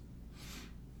Knicks.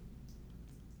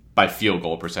 By field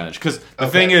goal percentage. Because the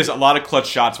thing is, a lot of clutch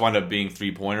shots wind up being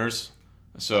three-pointers.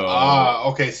 So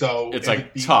so it's,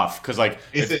 like, tough. Because, like,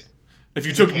 if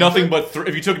you took nothing but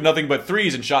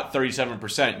threes and shot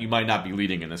 37%, you might not be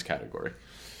leading in this category.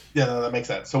 Yeah, no, that makes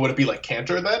sense. So would it be, like,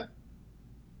 Cantor then?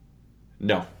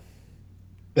 No.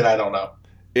 Then I don't know.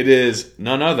 It is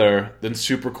none other than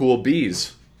Super Cool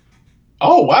Bees.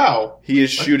 Oh, wow. He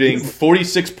is shooting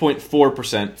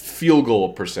 46.4% field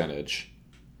goal percentage.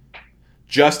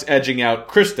 Just edging out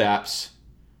Kristaps,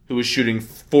 who is shooting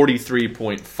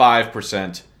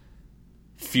 43.5%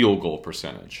 field goal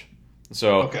percentage.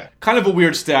 So, kind of a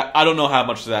weird stat. I don't know how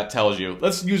much that tells you.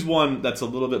 Let's use one that's a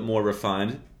little bit more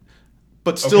refined,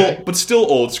 but still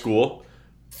old school.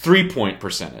 3-point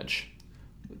percentage.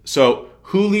 So,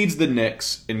 who leads the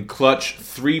Knicks in clutch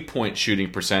 3-point shooting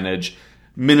percentage,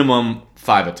 minimum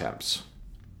 5 attempts?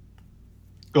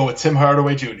 Go with Tim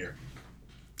Hardaway Jr.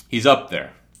 He's up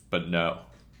there, but no.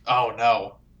 Oh,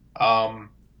 no.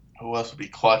 Who else would be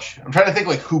clutch? I'm trying to think,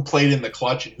 like, who played in the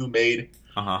clutch and who made,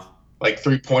 like,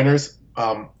 3-pointers.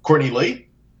 Courtney Lee?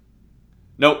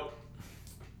 Nope.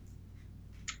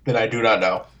 Then I do not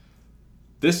know.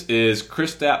 This is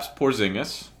Kristaps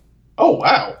Porzingis. Oh,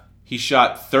 wow. He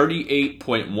shot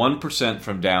 38.1%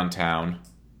 from downtown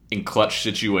in clutch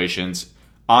situations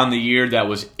on the year that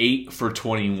was 8 for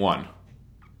 21.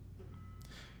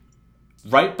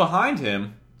 Right behind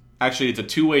him, actually it's a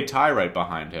two-way tie right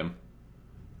behind him,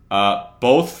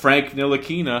 both Frank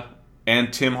Ntilikina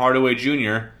and Tim Hardaway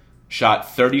Jr. shot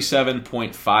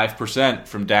 37.5%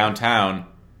 from downtown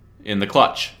in the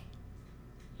clutch.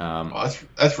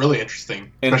 That's really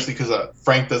interesting, especially because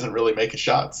Frank doesn't really make his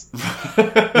shots.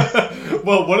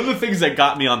 Well, one of the things that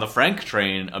got me on the Frank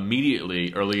train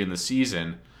immediately early in the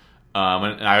season,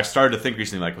 and I started to think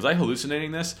recently, like, was I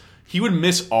hallucinating this? He would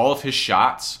miss all of his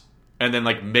shots and then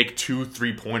like make 2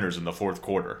 3-pointers in the fourth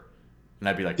quarter, and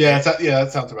I'd be like,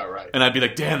 that sounds about right. And I'd be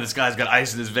like, damn, this guy's got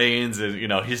ice in his veins, and he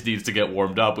needs to get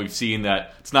warmed up. We've seen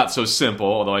that it's not so simple,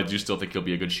 although I do still think he'll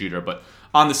be a good shooter. But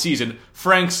on the season,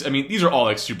 Frank's, I mean, these are all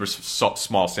like super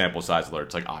small sample size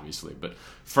alerts, like obviously. But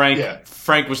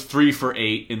Frank was 3 for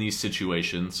 8 in these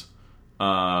situations,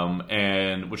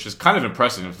 and which is kind of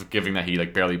impressive, given that he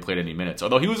like barely played any minutes.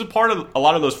 Although he was a part of a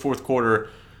lot of those fourth quarter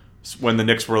when the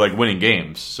Knicks were like winning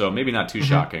games, so maybe not too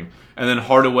shocking. And then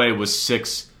Hardaway was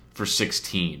 6 for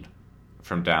 16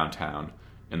 from downtown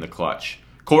in the clutch.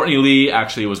 Courtney Lee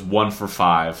actually was 1 for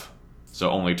 5,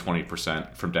 so only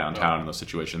 20% from downtown in those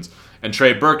situations. And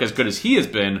Trey Burke, as good as he has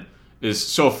been, is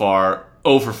so far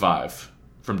 0 for 5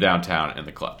 from downtown in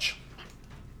the clutch.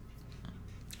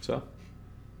 So,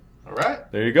 all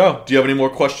right, there you go. Do you have any more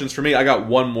questions for me? I got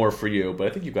one more for you, but I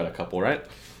think you've got a couple, right?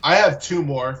 I have 2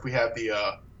 more if we have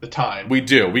the time. We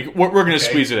do. We're going to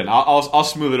squeeze it in. I'll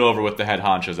smooth it over with the head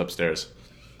honchos upstairs.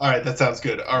 All right, that sounds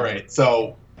good. All right,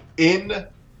 so in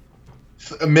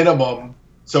a minimum,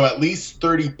 so at least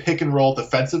 30 pick and roll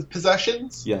defensive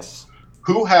possessions. Yes.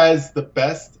 Who has the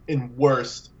best and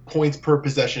worst points per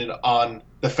possession on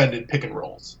defended pick and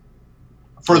rolls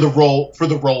for the roll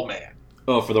man?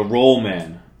 Oh, for the roll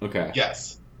man. Okay.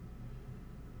 Yes.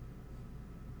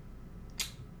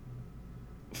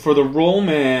 For the roll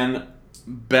man,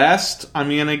 best,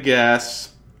 I'm gonna guess.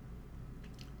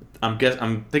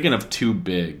 I'm thinking of 2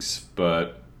 bigs,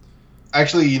 but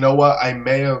actually, you know what? I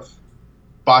may have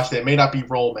botched it. It may not be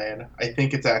roll man. I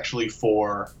think it's actually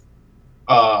for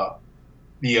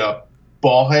the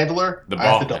ball handler. The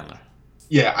ball handler.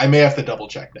 Yeah, I may have to double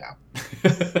check now.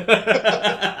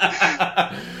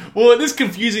 Well, it is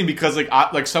confusing because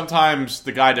like sometimes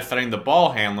the guy defending the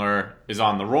ball handler is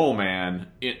on the roll man.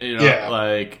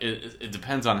 It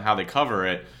depends on how they cover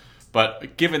it.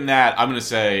 But given that, I'm going to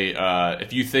say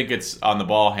if you think it's on the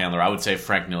ball handler, I would say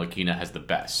Frank Ntilikina has the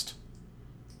best.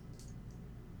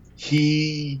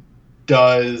 He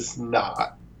does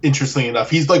not. Interestingly enough,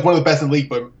 he's like one of the best in the league,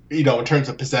 but in terms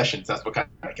of possessions, that's what kind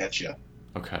of gets you.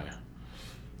 Okay.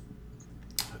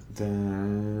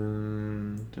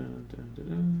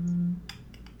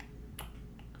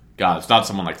 God, it's not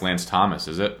someone like Lance Thomas,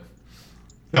 is it?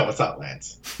 No, it's not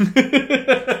Lance.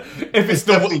 It's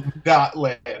definitely not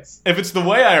Lance. If it's the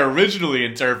way I originally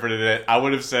interpreted it, I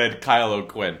would have said Kyle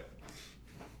O'Quinn.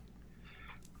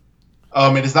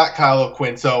 It is not Kyle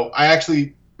O'Quinn. So I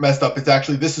actually messed up. It's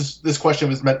actually this question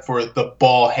was meant for the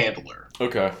ball handler.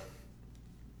 Okay.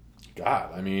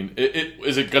 God, I mean,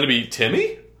 is it going to be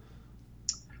Timmy?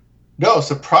 No,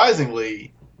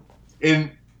 surprisingly,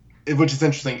 which is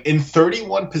interesting, in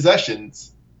 31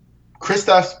 possessions,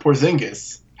 Kristaps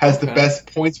Porzingis has the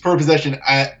best points per possession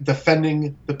at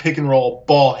defending the pick and roll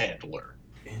ball handler.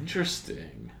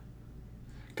 Interesting.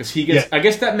 Because he gets, I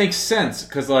guess that makes sense.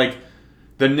 Because like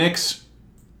the Knicks,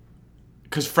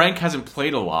 because Frank hasn't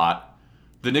played a lot,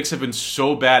 the Knicks have been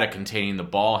so bad at containing the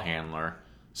ball handler.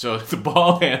 So the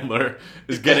ball handler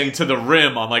is getting to the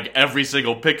rim on like every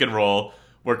single pick and roll,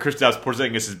 where Kristaps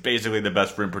Porzingis is basically the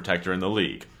best rim protector in the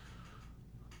league.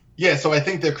 Yeah, so I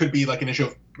think there could be like an issue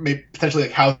of maybe potentially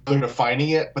like how they're defining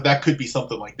it, but that could be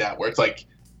something like that where it's like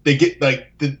they get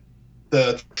like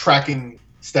the tracking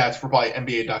stats for probably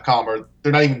NBA.com, or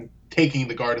they're not even taking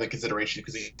the guard into consideration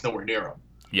because he's nowhere near him.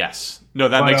 Yes, no,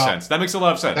 that makes sense. That makes a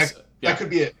lot of sense. That could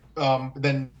be it.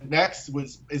 Then next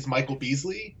is Michael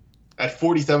Beasley at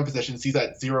 47 possessions. He's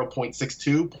at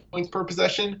 0.62 points per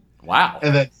possession. Wow.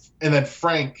 And then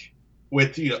Frank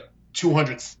with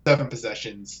 207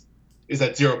 possessions is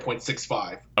at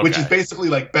 0.65, which is basically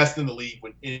like best in the league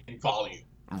when in volume.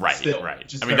 Right, still,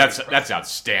 right. I mean, that's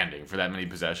outstanding for that many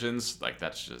possessions. Like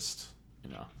that's just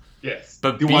Yes.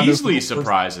 But Beasley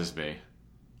surprises me.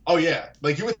 Oh yeah,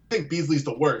 like you would think Beasley's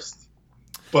the worst,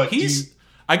 but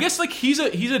I guess like he's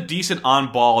a decent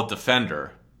on ball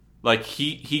defender. Like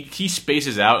he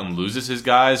spaces out and loses his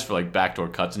guys for like backdoor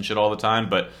cuts and shit all the time,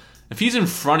 but If he's in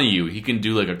front of you, he can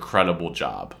do like a credible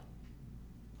job,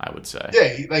 I would say.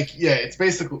 Yeah, it's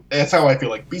basically that's how I feel.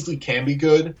 Like Beasley can be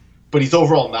good, but he's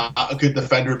overall not a good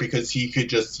defender because he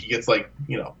gets like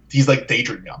he's like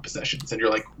daydreaming on possessions, and you're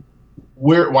like,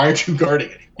 why aren't you guarding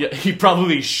anymore? Yeah, he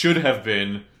probably should have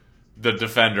been the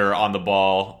defender on the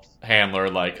ball handler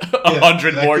like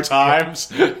 100 more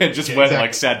times and just went and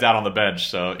like sat down on the bench.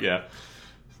 So yeah.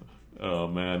 Oh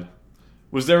man.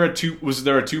 Was there a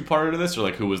two-parter to this, or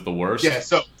like who was the worst?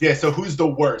 So who's the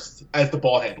worst as the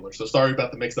ball handler? So sorry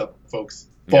about the mix-up, folks.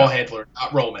 Ball handler,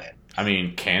 not Roman. I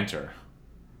mean, Cantor.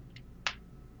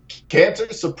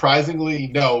 Cantor, surprisingly,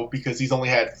 no, because he's only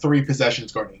had 3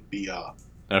 possessions guarding the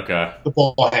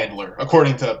ball handler,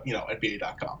 according to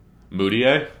NBA.com.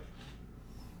 Moutier?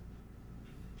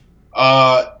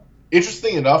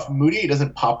 Interesting enough, Moutier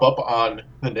doesn't pop up on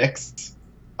the Knicks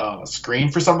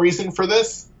screen for some reason for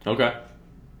this. Okay.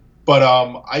 But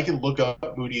I can look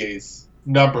up Moutier's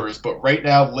numbers, but right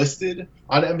now listed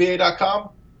on NBA.com,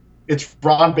 it's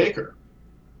Ron Baker.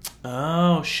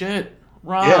 Oh, shit.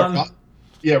 Ron.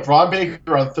 Ron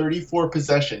Baker on 34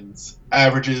 possessions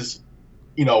averages,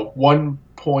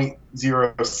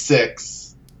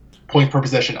 1.06 points per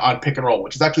possession on pick and roll,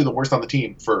 which is actually the worst on the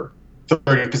team for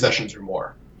 30 possessions or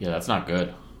more. Yeah, that's not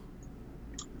good.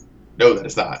 No, that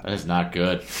is not. That is not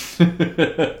good.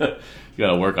 You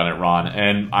got to work on it, Ron.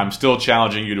 And I'm still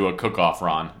challenging you to a cook-off,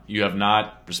 Ron. You have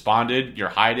not responded. You're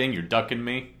hiding. You're ducking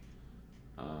me.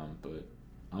 But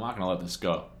I'm not going to let this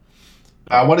go.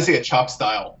 I want to see a chop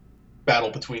style battle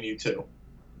between you two.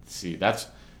 See, that's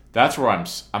where I'm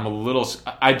a little.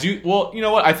 I do. Well, you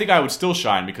know what? I think I would still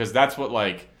shine because that's what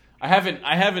like I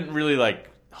haven't really like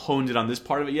honed in on this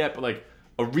part of it yet. But like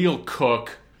a real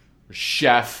cook or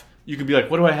chef. You can be like,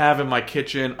 what do I have in my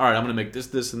kitchen? All right, I'm going to make this,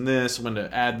 this, and this. I'm going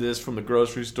to add this from the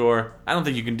grocery store. I don't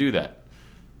think you can do that,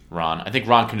 Ron. I think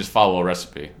Ron can just follow a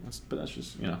recipe. But that's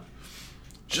just,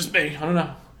 just me. I don't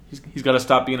know. He's got to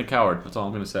stop being a coward. That's all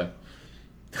I'm going to say.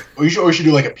 Or you should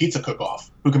do like a pizza cook-off.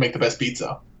 Who can make the best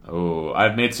pizza? Oh,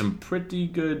 I've made some pretty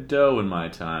good dough in my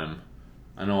time.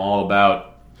 I know all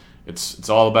about it's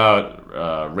all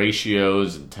about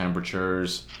ratios and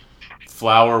temperatures.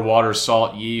 Flour, water,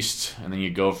 salt, yeast, and then you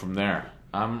go from there.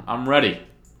 I'm ready.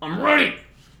 I'm ready.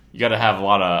 You got to have a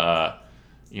lot of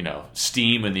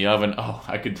steam in the oven. Oh,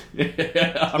 I could.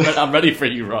 I'm ready for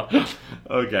you, Ron.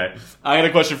 Okay, I got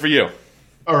a question for you.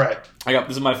 All right.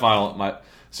 This is my final.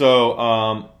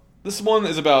 So this one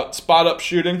is about spot up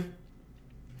shooting.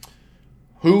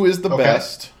 Who is the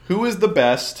best? Who is the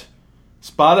best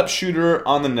spot up shooter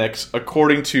on the Knicks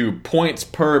according to points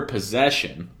per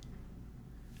possession?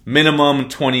 Minimum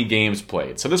 20 games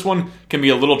played. So this one can be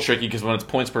a little tricky because when it's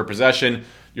points per possession,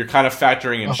 you're kind of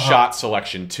factoring in shot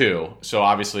selection too. So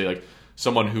obviously, like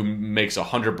someone who makes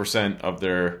 100% of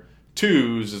their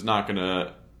twos is not going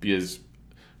to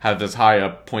have as high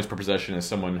a points per possession as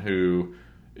someone who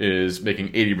is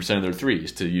making 80% of their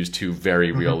threes, to use two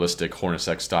very realistic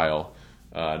Hornacek style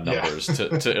numbers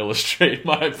to illustrate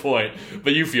my point.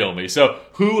 But you feel me. So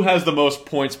who has the most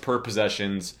points per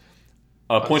possessions?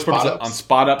 Points per possession on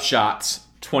spot up shots,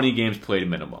 20 games played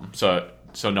minimum. So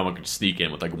no one could sneak in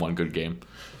with like one good game.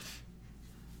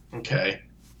 Okay.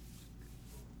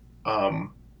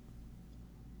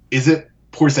 Is it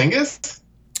Porzingis?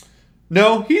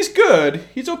 No, he's good.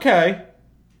 He's okay.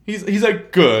 He's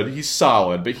like good. He's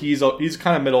solid, but he's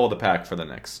kind of middle of the pack for the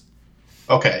Knicks.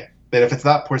 Okay. Then if it's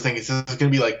not Porzingis, is it going to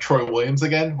be like Troy Williams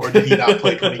again? Or did he not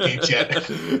play 20 games yet?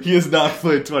 He has not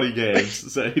played 20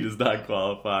 games, so he does not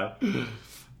qualify.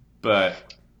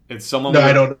 But it's someone... No,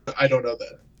 I don't know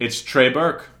that. It's Trey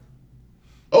Burke.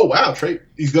 Oh, wow. Trey,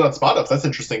 he's good on spot ups. That's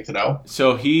interesting to know.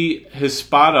 So his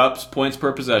spot ups, points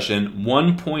per possession,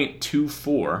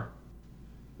 1.24,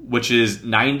 which is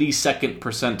 92nd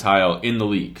percentile in the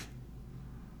league.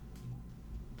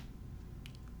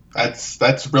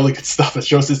 That's really good stuff. It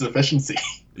shows his efficiency.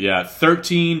 Yeah,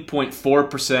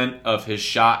 13.4% of his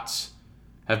shots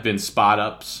have been spot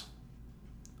ups.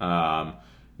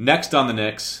 Next on the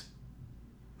Knicks,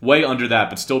 way under that,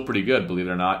 but still pretty good, believe it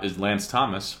or not, is Lance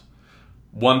Thomas.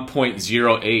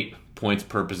 1.08 points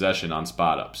per possession on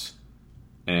spot ups.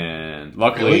 And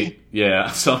luckily,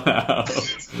 somehow,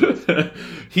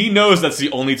 he knows that's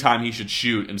the only time he should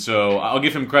shoot. And so I'll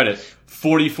give him credit.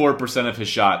 44% of his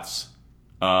shots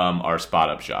are spot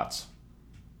up shots.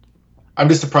 I'm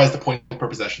just surprised the point per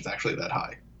possession is actually that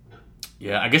high.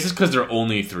 Yeah, I guess it's because they're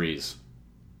only threes.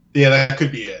 Yeah, that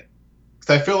could be it.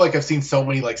 Because I feel like I've seen so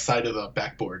many like side of the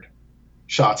backboard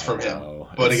shots from him.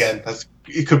 But again,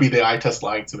 it could be the eye test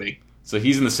lying to me. So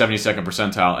he's in the 72nd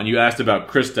percentile. And you asked about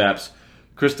Kristaps.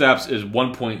 Kristaps is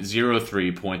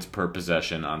 1.03 points per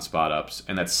possession on spot ups,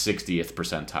 and that's 60th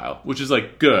percentile, which is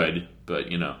like good, but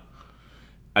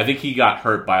I think he got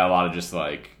hurt by a lot of just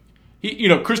like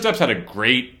Kristaps had a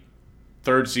great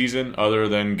third season other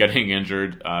than getting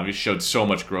injured. He showed so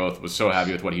much growth, was so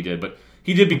happy with what he did, but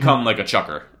he did become like a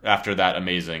chucker after that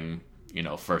amazing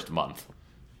first month.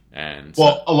 And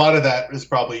a lot of that is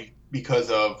probably because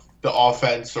of the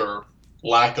offense or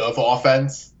lack of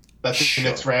offense that the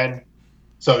Knicks ran.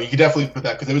 So you could definitely put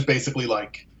that, because it was basically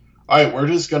like, all right, we're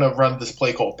just gonna run this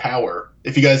play called power.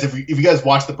 If you guys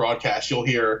watch the broadcast, you'll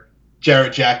hear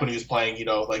Jarrett Jack when he was playing,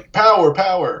 like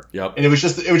power. Yep. And it was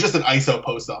just an ISO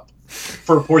post up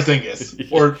for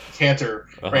Porzingis or Cantor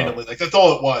randomly. Like that's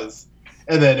all it was.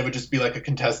 And then it would just be like a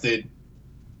contested,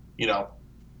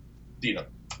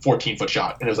 14-foot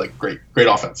shot, and it was like great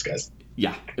offense, guys.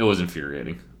 Yeah, it was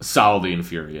infuriating, solidly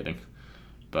infuriating.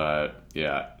 But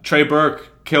yeah, Trey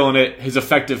Burke killing it. His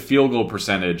effective field goal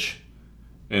percentage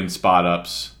in spot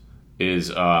ups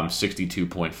is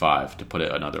 62.5. To put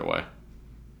it another way,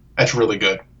 that's really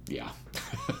good. Yeah,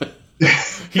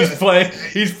 he's playing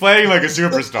like a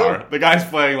superstar. The guy's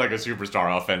playing like a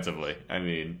superstar offensively. I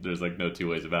mean, there's like no two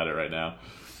ways about it right now.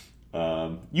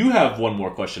 You have one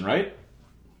more question, right?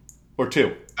 Or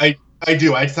two? I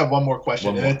do. I just have one more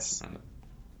question.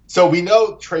 So we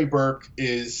know Trey Burke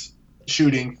is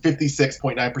shooting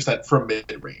 56.9% from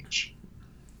mid-range.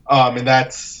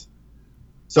 And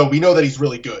so we know that he's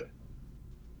really good.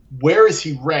 Where is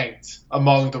he ranked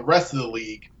among the rest of the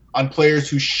league on players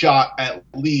who shot at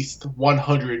least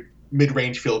 100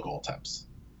 mid-range field goal attempts?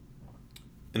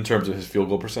 In terms of his field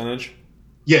goal percentage?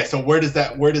 Yeah, so where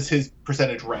does his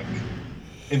percentage rank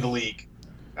in the league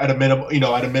at a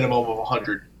minimum of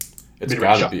 100? It's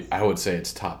got to be. I would say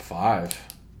it's top 5.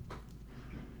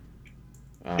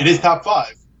 It is top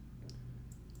 5.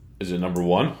 Is it number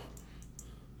 1?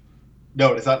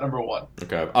 No, it's not number 1.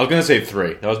 Okay, I was gonna say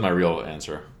 3. That was my real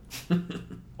answer.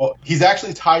 Well, he's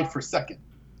actually tied for second.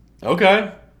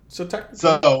 Okay, so technically,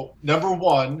 so number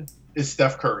 1 is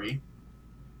Steph Curry.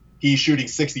 He's shooting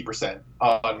 60%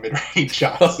 on mid-range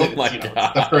shots. Oh my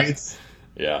god! Steph Curry,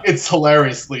 it's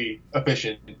hilariously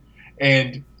efficient,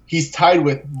 and he's tied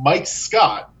with Mike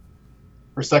Scott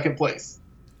for second place.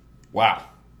 Wow.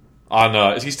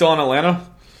 Is he still on Atlanta?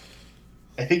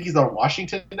 I think he's on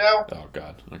Washington now. Oh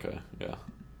god. Okay. Yeah.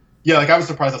 Yeah, like I was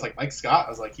surprised. I was like, Mike Scott. I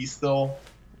was like, he's still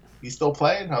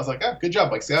playing. I was like, good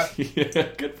job, Mike Scott. Yeah,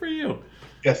 good for you.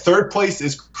 Yeah, third place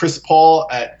is Chris Paul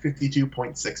at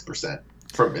 52.6%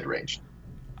 from mid range.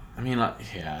 I mean,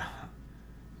 yeah.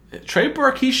 Trey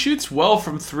Burke, he shoots well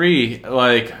from 3.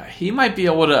 Like he might be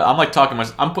able to.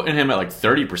 I'm putting him at like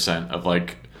 30% of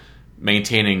like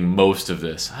maintaining most of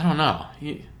this. I don't know.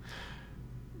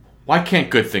 Why can't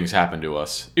good things happen to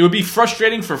us? It would be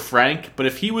frustrating for Frank, but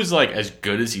if he was like as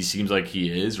good as he seems like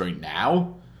he is right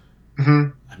now,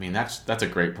 I mean that's a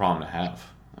great problem to have.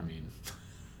 I mean,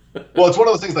 well, it's one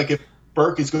of those things like if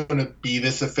Burke is going to be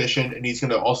this efficient and he's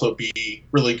going to also be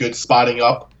really good spotting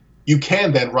up, you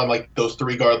can then run like those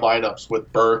 3-guard lineups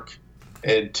with Burke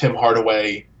and Tim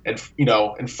Hardaway and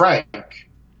Frank,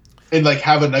 and like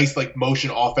have a nice like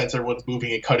motion offense. Everyone's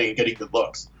moving and cutting and getting good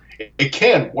looks. It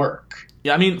can work.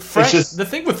 Yeah, I mean, Frank. The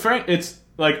thing with Frank, it's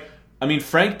like, I mean,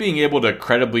 Frank being able to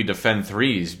credibly defend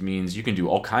threes means you can do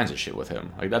all kinds of shit with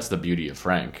him. Like that's the beauty of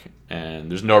Frank,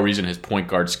 and there's no reason his point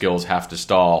guard skills have to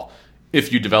stall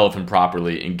if you develop him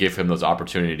properly and give him those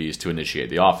opportunities to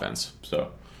initiate the offense. So,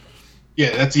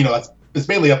 yeah, that's it's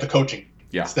mainly up to coaching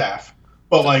staff.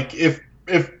 But like if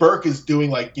Burke is doing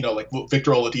like what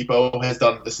Victor Oladipo has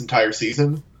done this entire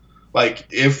season, like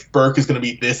if Burke is going to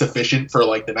be this efficient for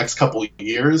like the next couple of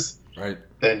years. Right.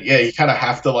 Then yeah, you kind of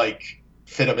have to like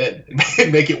fit him in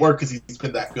and make it work because he's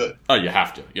been that good. Oh, you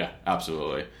have to. Yeah,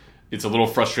 absolutely. It's a little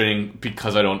frustrating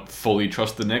because I don't fully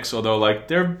trust the Knicks, although like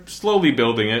they're slowly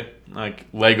building it, like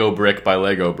Lego brick by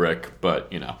Lego brick.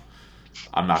 But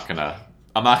I'm not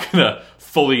gonna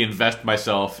fully invest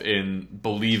myself in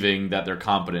believing that they're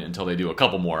competent until they do a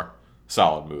couple more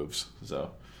solid moves.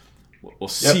 So we'll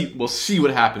see. Yep. We'll see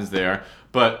what happens there,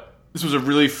 but. This was a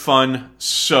really fun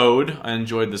sode. I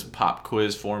enjoyed this pop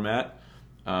quiz format.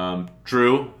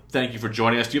 Drew, thank you for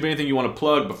joining us. Do you have anything you want to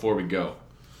plug before we go?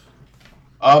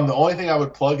 The only thing I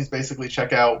would plug is basically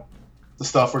check out the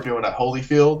stuff we're doing at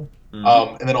Holyfield.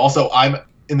 And then also I'm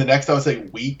in the next, I would say,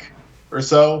 week or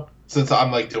so, since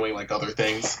I'm like doing like other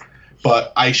things.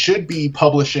 But I should be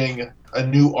publishing a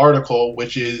new article,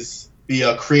 which is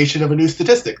the creation of a new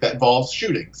statistic that involves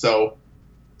shooting. So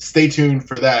stay tuned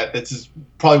for that. This is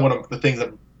probably one of the things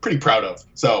I'm pretty proud of.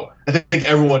 So I think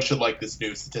everyone should like this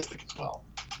new statistic as well.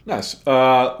 Nice.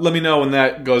 Let me know when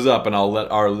that goes up, and I'll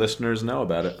let our listeners know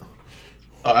about it.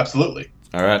 Oh, absolutely.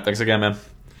 All right. Thanks again, man.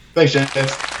 Thanks, James.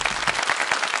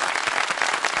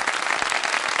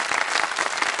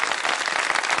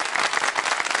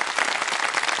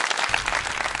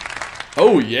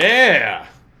 Oh, yeah.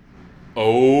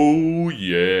 Oh,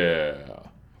 yeah.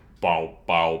 Bow,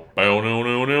 bow, bow, no,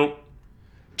 no, no.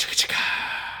 Chicka, chicka.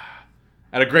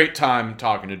 Had a great time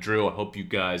talking to Drew. I hope you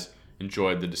guys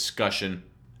enjoyed the discussion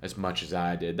as much as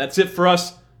I did. That's it for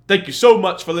us. Thank you so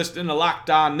much for listening to Locked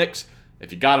On Knicks.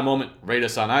 If you got a moment, rate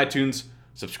us on iTunes.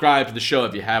 Subscribe to the show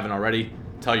if you haven't already.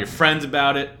 Tell your friends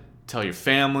about it. Tell your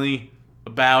family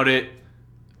about it.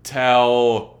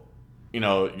 Tell,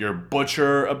 your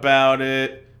butcher about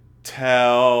it.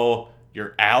 Tell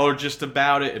your allergist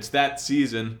about it. It's that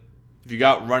season. If you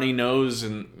got runny nose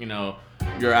and,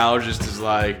 your allergist is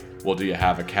like, well, do you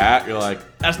have a cat? You're like,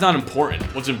 that's not important.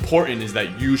 What's important is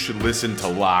that you should listen to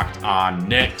Locked On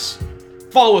Knicks.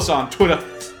 Follow us on Twitter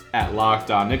at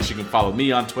Locked On Knicks. You can follow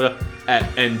me on Twitter at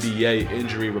NBA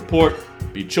Injury Report.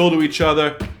 Be chill to each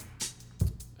other.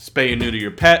 Spay and neuter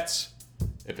your pets.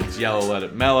 If it's yellow, let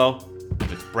it mellow.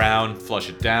 If it's brown, flush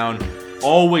it down.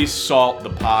 Always salt the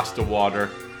pasta water.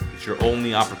 It's your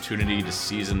only opportunity to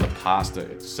season the pasta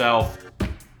itself.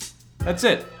 That's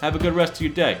it. Have a good rest of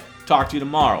your day. Talk to you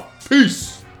tomorrow.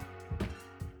 Peace.